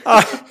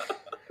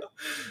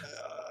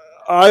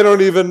 I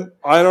don't even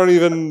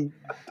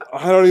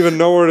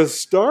know where to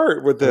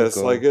start with this.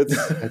 Like it's.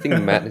 I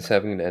think Matt is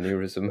having an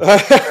aneurysm.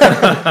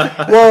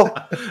 Well,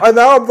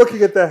 now I'm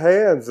looking at the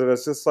hands, and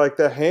it's just like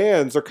the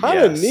hands are kind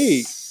of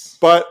neat,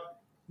 but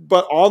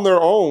on their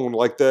own,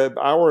 like the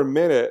hour and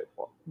minute,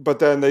 but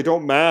then they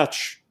don't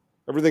match.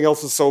 Everything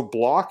else is so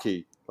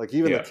blocky. Like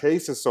even the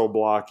case is so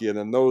blocky, and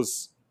then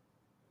those.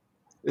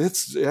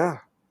 It's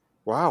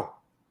wow.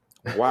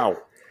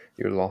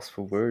 You're lost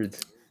for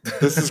words.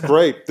 This is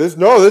great. This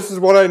is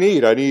what I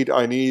need. I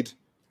need.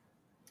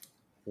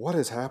 What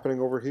is happening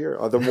over here?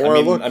 The more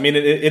I look,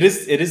 it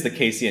is the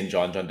Casey and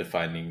JonJon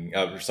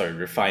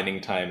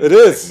refining time. It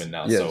is segment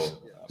now. Yes.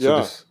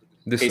 So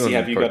this Casey, one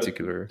have in you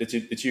particular.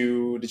 did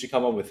you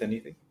come up with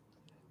anything?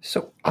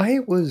 So I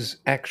was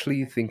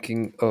actually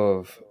thinking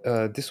of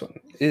this one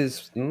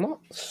is not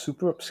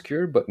super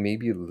obscure, but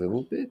maybe a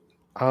little bit.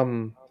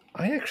 I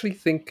actually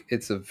think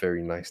it's a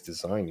very nice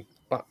design,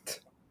 but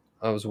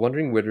I was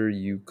wondering whether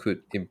you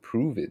could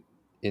improve it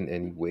in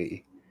any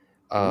way.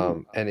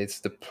 And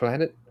it's the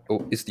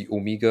it's the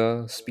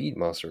Omega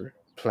Speedmaster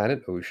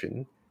Planet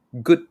Ocean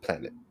Good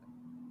Planet.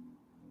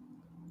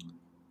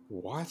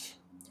 What?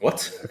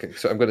 Okay,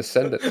 so I'm going to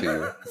send that to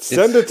you.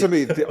 Send it to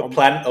me.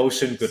 Planet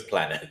Ocean Good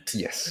Planet.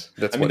 Yes,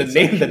 that's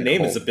the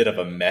name is a bit of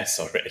a mess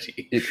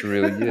already. It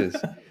really is.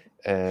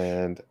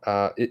 And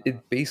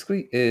it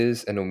basically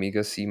is an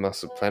Omega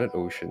Seamaster Planet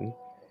Ocean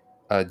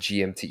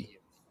GMT.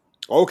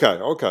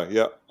 Okay,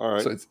 yeah, all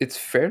right. So it's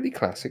fairly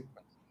classic,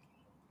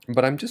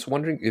 but I'm just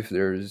wondering if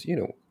there's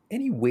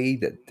any way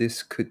that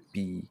this could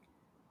be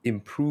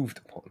improved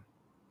upon.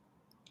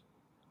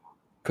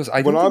 Because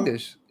I don't think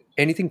there's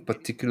anything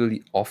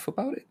particularly off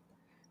about it,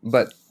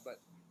 but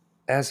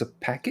as a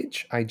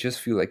package, I just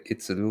feel like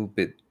it's a little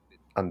bit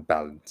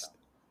unbalanced.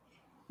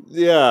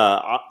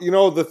 Yeah,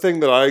 the thing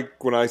that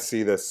when I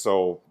see this,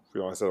 so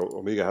I said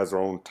Omega has their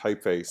own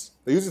typeface.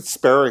 They use it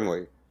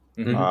sparingly,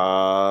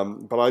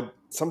 but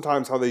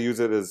sometimes how they use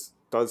it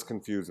does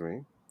confuse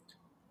me.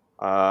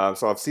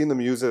 So I've seen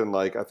them use it in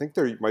I think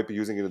they might be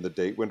using it in the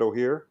date window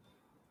here,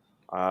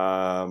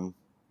 for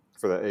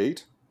the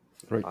 8.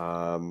 Right.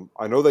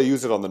 I know they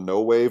use it on the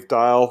no wave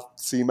dial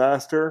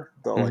Seamaster,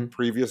 the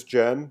previous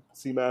gen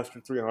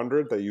Seamaster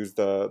 300. They use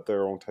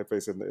their own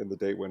typeface in the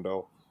date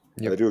window.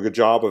 Yep. They do a good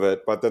job of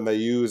it, but then they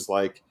use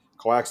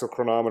coaxial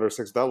chronometer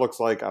 6. That looks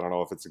like, I don't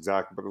know if it's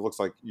exact, but it looks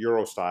like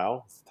Euro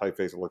style. It's the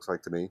typeface it looks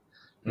like to me,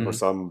 or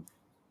some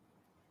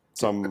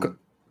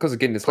because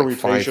again it's like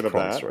 5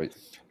 fronts, right?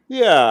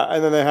 Yeah,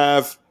 and then they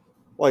have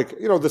the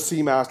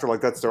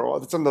Seamaster,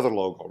 that's another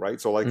logo,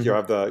 right? So you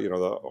have the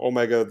the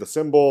Omega, the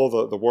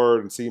symbol, the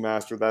word, and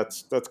Seamaster.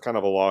 That's kind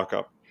of a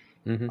lockup.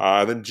 Then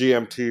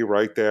GMT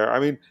right there.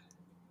 I mean,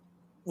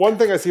 one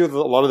thing I see with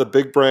a lot of the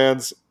big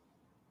brands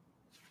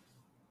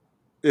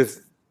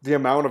is the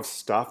amount of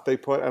stuff they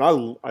put, and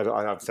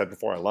I've said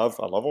before, I love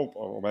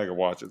Omega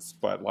watches,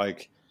 but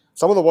like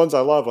some of the ones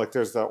I love, like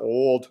there's the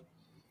old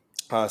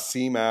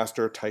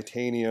Seamaster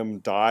titanium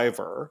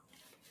diver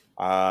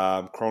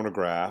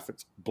chronograph.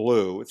 It's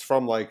blue. It's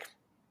from like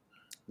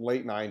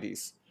late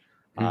 90s.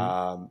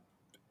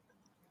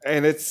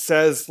 And it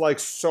says like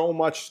so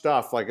much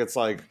stuff. Like it's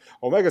like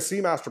Omega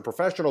Seamaster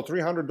Professional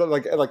 300,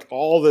 like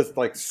all this,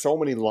 like so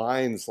many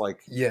lines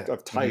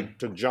of type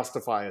to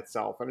justify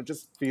itself. And it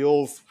just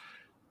feels,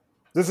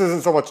 this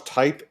isn't so much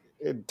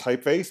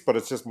typeface, but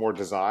it's just more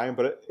design,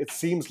 but it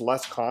seems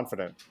less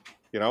confident.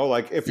 You know,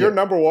 like if you're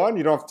number one,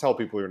 you don't have to tell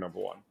people you're number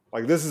one.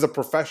 Like this is a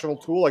professional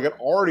tool. Like it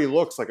already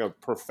looks like a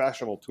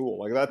professional tool.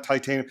 Like that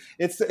titanium,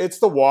 it's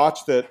the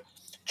watch that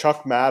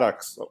Chuck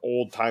Maddox,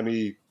 old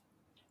timey,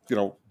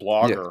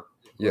 blogger,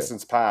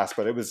 since passed,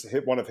 but it was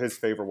one of his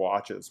favorite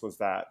watches was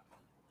that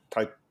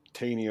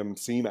titanium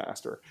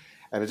Seamaster,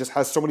 and it just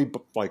has so many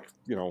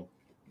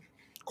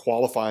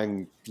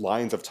qualifying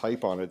lines of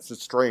type on it. It's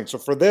just strange. So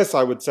for this,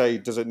 I would say,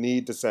 does it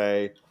need to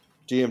say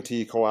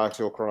GMT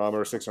coaxial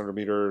chronometer 600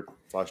 meter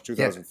 /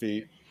 2,000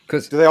 feet? Do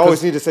they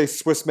always need to say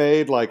Swiss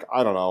made? Like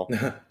I don't know.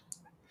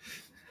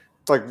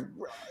 It's like,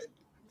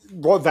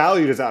 what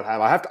value does that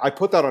have? I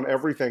put that on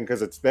everything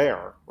because it's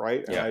there,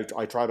 right? And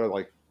I try to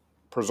like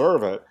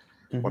preserve it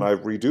when I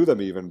redo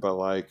them even, but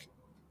like,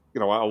 a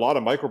lot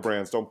of micro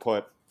brands don't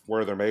put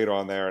where they're made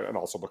on there, and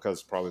also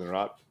because probably they're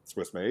not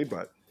Swiss made,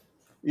 but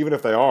even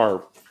if they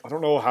are, I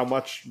don't know how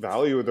much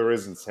value there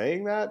is in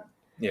saying that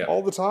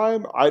all the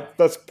time.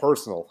 That's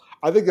personal.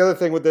 I think the other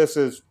thing with this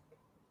is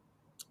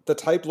the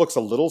type looks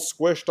a little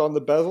squished on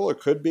the bezel.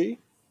 It could be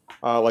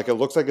like it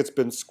looks like it's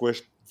been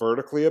squished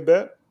vertically a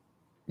bit.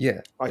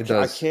 Yeah,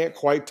 I can't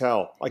quite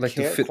tell. I like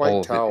can't fit quite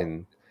all tell. Of it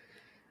in.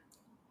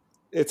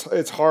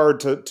 It's hard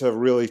to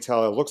really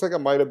tell. It looks like it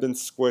might have been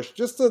squished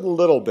just a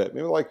little bit,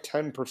 maybe like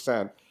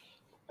 10%.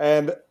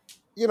 And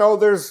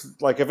there's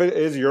like, if it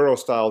is Euro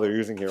style they're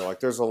using here,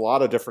 like there's a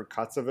lot of different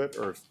cuts of it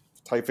or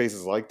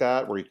typefaces like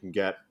that where you can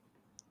get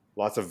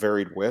lots of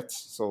varied widths.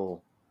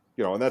 So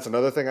and that's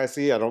another thing I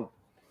see.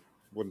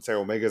 Wouldn't say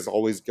Omega is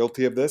always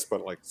guilty of this,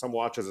 but like some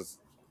watches,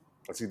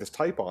 I see this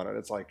type on it.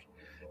 It's like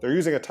they're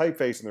using a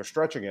typeface and they're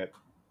stretching it.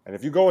 And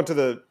if you go into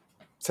the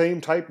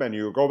same type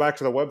menu, go back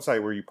to the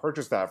website where you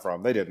purchased that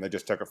from. They didn't. They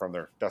just took it from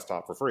their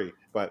desktop for free.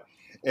 But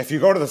if you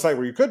go to the site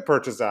where you could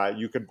purchase that,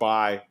 you could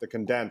buy the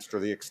condensed or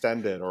the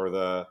extended or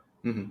the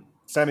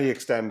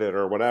semi-extended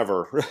or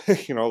whatever.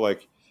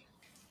 Like.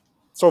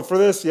 So for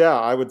this,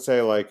 I would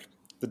say like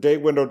the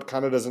date window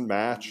kind of doesn't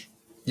match.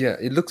 Yeah,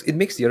 it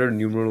makes the other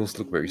numerals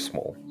look very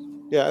small.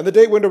 Yeah, and the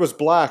date window was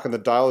black and the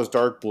dial is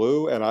dark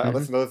blue. And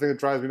that's another thing that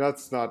drives me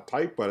nuts. It's not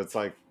type, but it's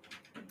like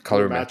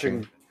color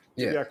matching.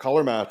 Yeah,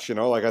 color match.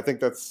 Like I think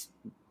that's,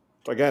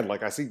 again,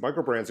 like I see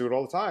micro brands do it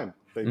all the time.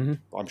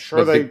 I'm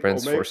sure but big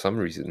brands for some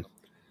reason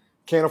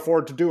can't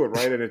afford to do it,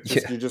 right? And it's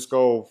just you just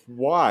go,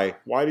 why?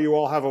 Why do you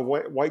all have a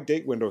white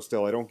date window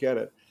still? I don't get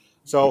it.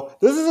 So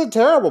this isn't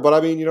terrible, but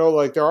I mean,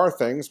 like there are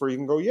things where you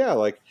can go,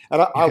 and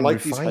I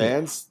like these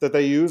hands that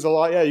they use a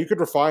lot. Yeah, you could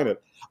refine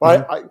it.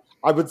 But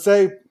I would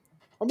say,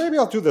 well, maybe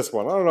I'll do this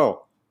one. I don't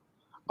know.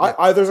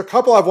 Yeah. There's a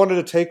couple I've wanted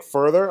to take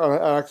further.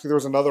 And actually, there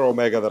was another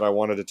Omega that I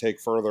wanted to take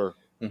further.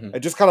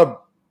 And just kind of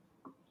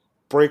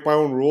break my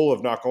own rule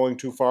of not going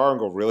too far and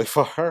go really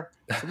far.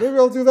 So maybe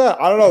I'll do that.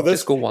 I don't know.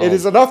 It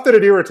is enough that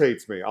it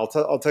irritates me. I'll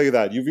tell you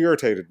that. You've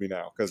irritated me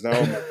now because now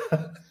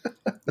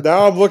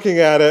I'm looking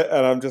at it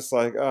and I'm just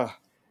like,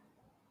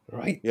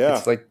 right. Yeah.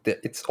 It's like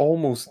it's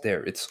almost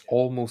there. It's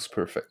almost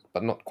perfect,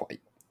 but not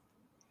quite.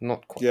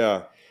 Not quite.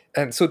 Yeah.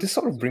 And so this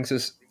sort of brings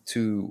us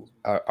to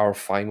our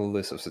final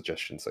list of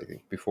suggestions, I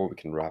think, before we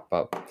can wrap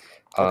up.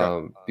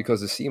 Okay.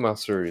 Because the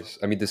Seamaster is,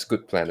 this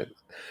Good Planet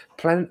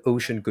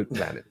Ocean Good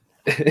Planet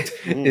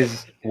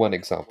is one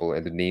example,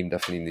 and the name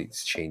definitely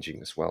needs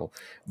changing as well.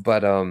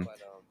 But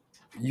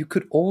you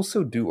could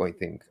also do, I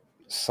think,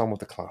 some of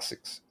the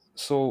classics.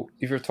 So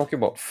if you're talking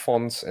about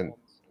fonts and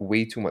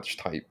way too much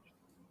type,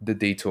 the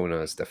Daytona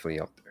is definitely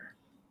up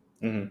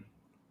there.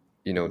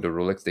 The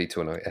Rolex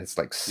Daytona has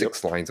like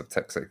 6 lines of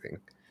text, I think.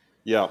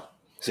 Yeah.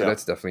 So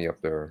that's definitely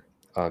up there.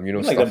 Like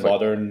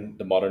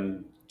the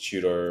modern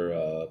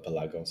Tudor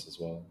Pelagos as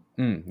well.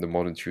 The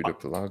modern Tudor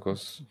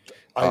Pelagos.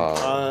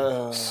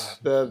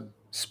 The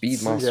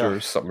Speedmaster,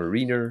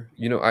 Submariner.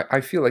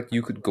 I feel like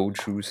you could go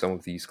through some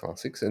of these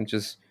classics and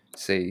just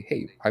say,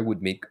 hey, I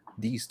would make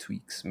these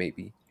tweaks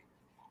maybe.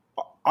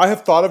 I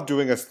have thought of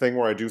doing a thing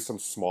where I do some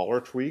smaller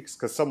tweaks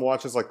because some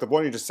watches, like the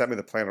one you just sent me,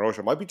 the Planet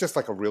Ocean, might be just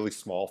like a really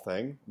small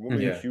thing. It won't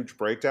be a huge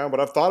breakdown, but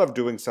I've thought of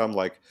doing some,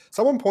 like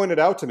someone pointed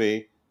out to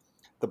me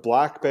the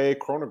Black Bay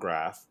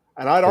chronograph,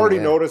 and I'd already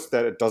noticed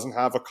that it doesn't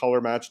have a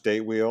color match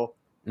date wheel,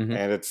 and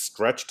it's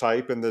stretch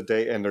type in the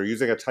date, and they're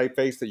using a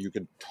typeface that you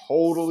can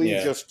totally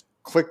just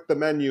click the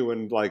menu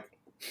and like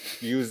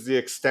use the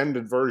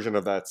extended version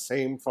of that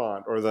same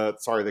font, or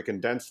the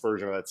condensed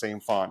version of that same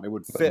font. It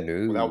would fit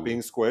without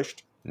being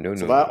squished.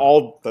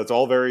 That's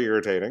all very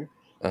irritating.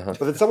 But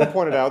then someone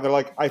pointed out, they're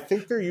like, I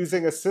think they're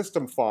using a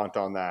system font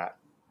on that.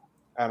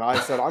 And I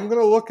said, I'm going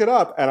to look it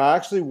up. And I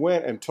actually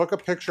went and took a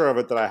picture of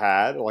it that I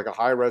had, like a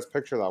high-res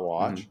picture that I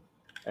watched.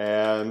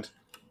 And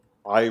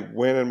I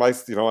went in my,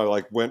 I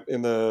like went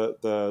in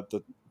the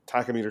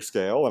tachometer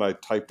scale and I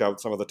typed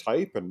out some of the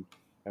type and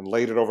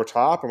laid it over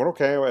top and went,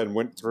 okay, and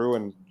went through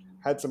and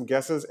had some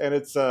guesses. And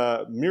it's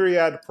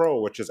Myriad Pro,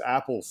 which is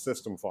Apple's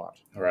system font.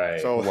 Right.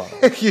 So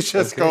you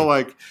just go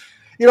like,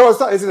 it's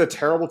not, is it a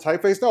terrible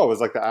typeface? No, it was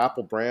like the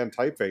Apple brand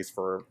typeface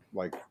for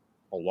like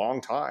a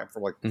long time,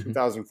 from like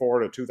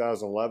 2004 to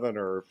 2011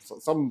 or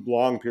some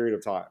long period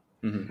of time.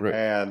 Right.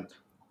 And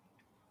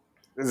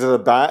is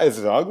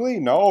it ugly?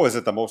 No. Is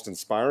it the most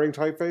inspiring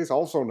typeface?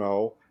 Also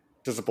no.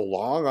 Does it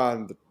belong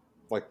on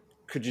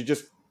could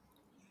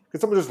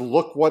someone just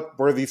look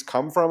where these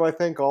come from? I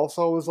think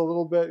also is a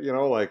little bit,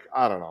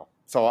 I don't know.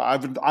 So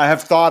I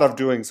have thought of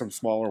doing some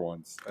smaller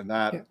ones, and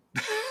that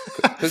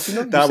because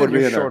that would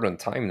be short on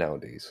time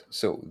nowadays.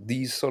 So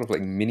these sort of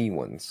like mini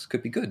ones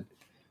could be good.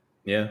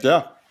 Yeah.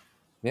 Do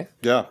a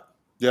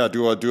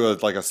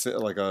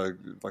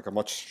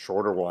much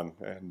shorter one,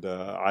 and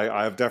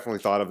I have definitely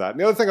thought of that. And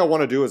the other thing I want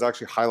to do is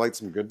actually highlight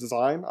some good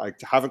design. I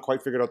haven't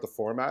quite figured out the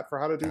format for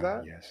how to do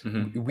that. Yes,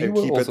 we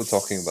were also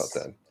talking about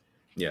that.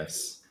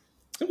 Yes.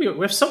 We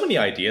have so many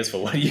ideas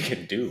for what you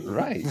can do.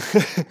 Right.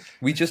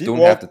 We just don't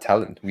have the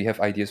talent. We have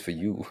ideas for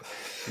you.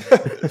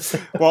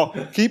 Well,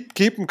 keep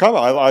them coming.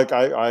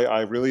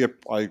 I really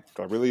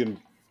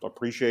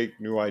appreciate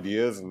new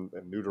ideas and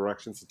new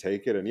directions to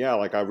take it. And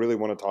I really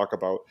want to talk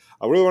about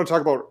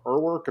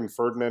Urwerk and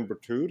Ferdinand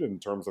Berthoud in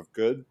terms of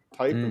good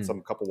type and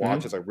some couple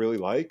watches I really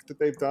like that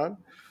they've done.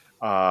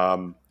 I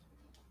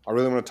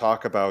really want to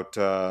talk about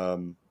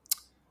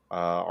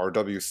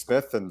R.W.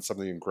 Smith and some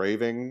of the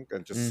engraving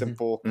and just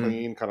simple,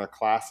 clean, kind of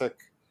classic.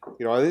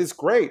 It's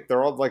great.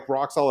 They're all like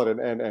rock solid.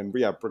 And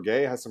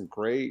Breguet has some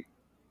great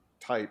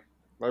type,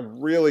 like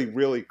really,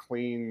 really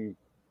clean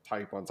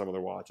type on some of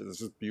their watches. It's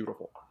just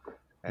beautiful.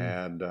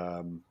 And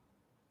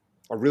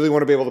I really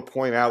want to be able to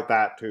point out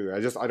that too.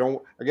 I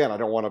don't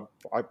want to,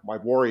 my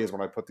worry is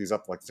when I put these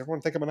up, like, does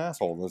everyone think I'm an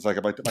asshole? And it's like,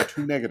 am I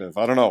too negative?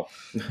 I don't know.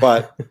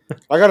 But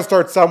I got to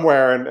start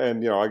somewhere.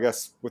 And I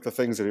guess with the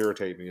things that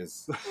irritate me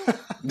is.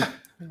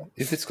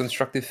 If it's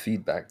constructive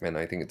feedback, man,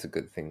 I think it's a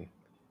good thing.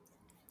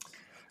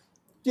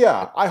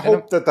 Yeah, I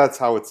hope that's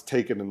how it's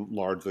taken and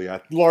largely. I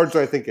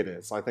think it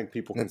is. I think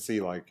people can see,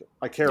 like,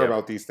 I care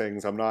about these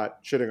things. I'm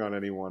not shitting on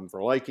anyone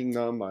for liking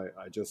them. I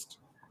just,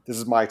 this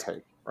is my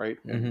take, right?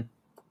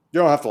 You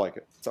don't have to like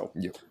it. So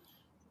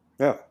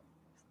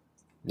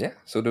yeah.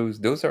 So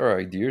those are our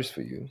ideas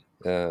for you.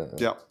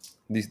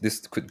 This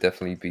could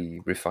definitely be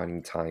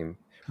refining time.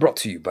 Brought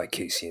to you by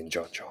Casey and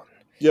JonJon.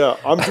 Yeah,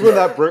 I'm doing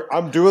that.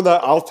 I'm doing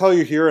that. I'll tell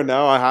you here and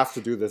now. I have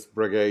to do this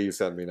Breguet you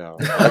sent me now.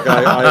 Like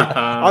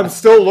I'm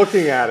still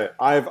looking at it.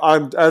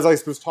 I'm as I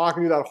was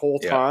talking to you that whole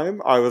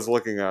time. I was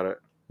looking at it.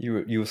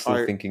 You were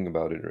still thinking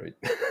about it, right?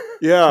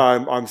 Yeah,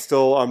 I'm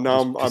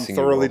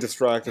thoroughly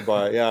distracted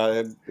by it.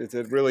 Yeah,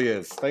 it really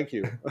is. Thank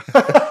you.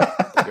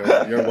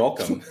 You're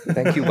welcome.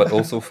 Thank you, but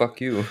also fuck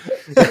you.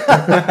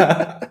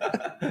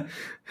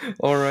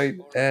 All right,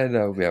 and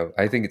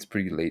I think it's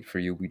pretty late for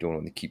you. We don't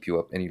want to keep you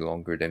up any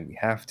longer than we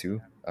have to.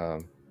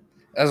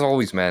 As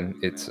always, man,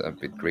 it's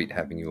been great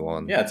having you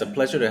on. Yeah, it's a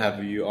pleasure to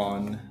have you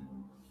on.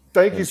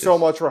 Thank you so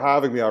much for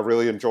having me. I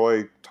really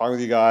enjoy talking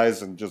with you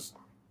guys and just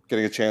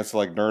getting a chance to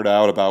like nerd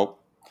out about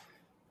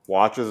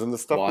watches and the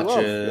stuff we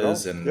love,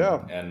 and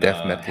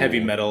death metal. Heavy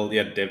metal,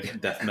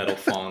 death metal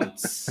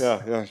fonts.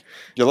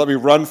 You let me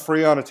run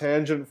free on a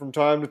tangent from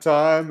time to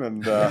time,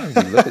 and we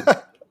love it.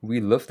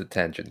 We love the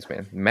tangents,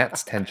 man.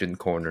 Matt's tangent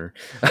corner.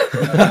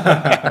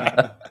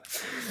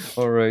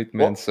 All right,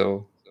 man.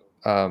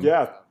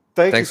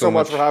 Thank you so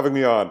much for having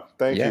me on.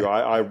 Thank you.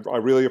 I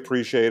really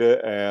appreciate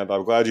it, and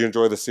I'm glad you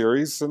enjoy the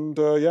series. And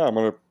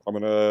I'm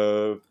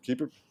gonna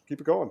keep it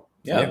going.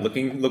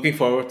 Looking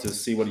forward to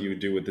see what you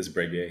do with this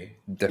Breguet.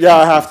 Definitely. Yeah,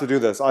 I have to do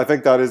this. I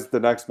think that is the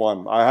next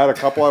one. I had a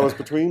couple I was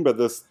between, but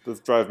this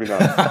drives me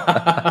nuts.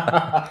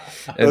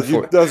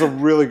 That's a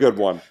really good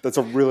one. That's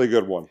a really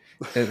good one.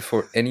 And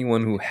for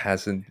anyone who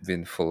hasn't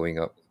been following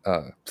up,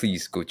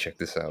 please go check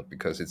this out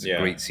because it's a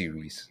great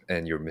series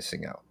and you're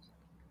missing out.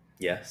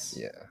 Yes.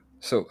 Yeah.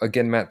 So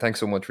again, Matt, thanks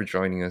so much for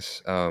joining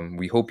us.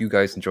 We hope you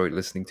guys enjoyed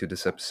listening to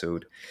this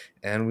episode,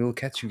 and we'll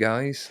catch you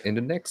guys in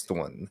the next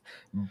one.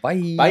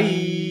 Bye.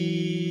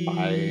 Bye.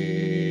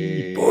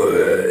 Bye.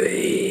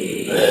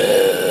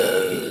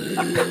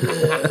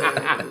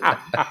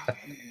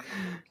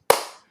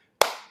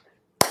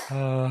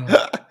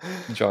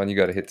 John, you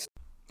gotta hit.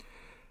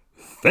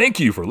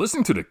 Thank you for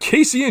listening to the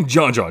Casey and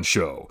JonJon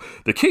Show.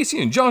 The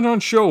Casey and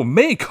JonJon Show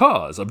may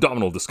cause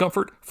abdominal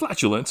discomfort,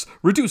 flatulence,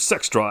 reduced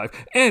sex drive,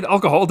 and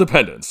alcohol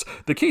dependence.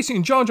 The Casey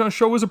and JonJon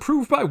Show is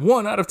approved by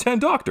 1 out of 10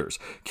 doctors.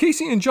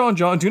 Casey and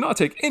JonJon do not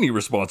take any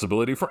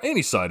responsibility for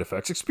any side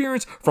effects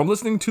experienced from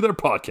listening to their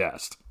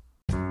podcast.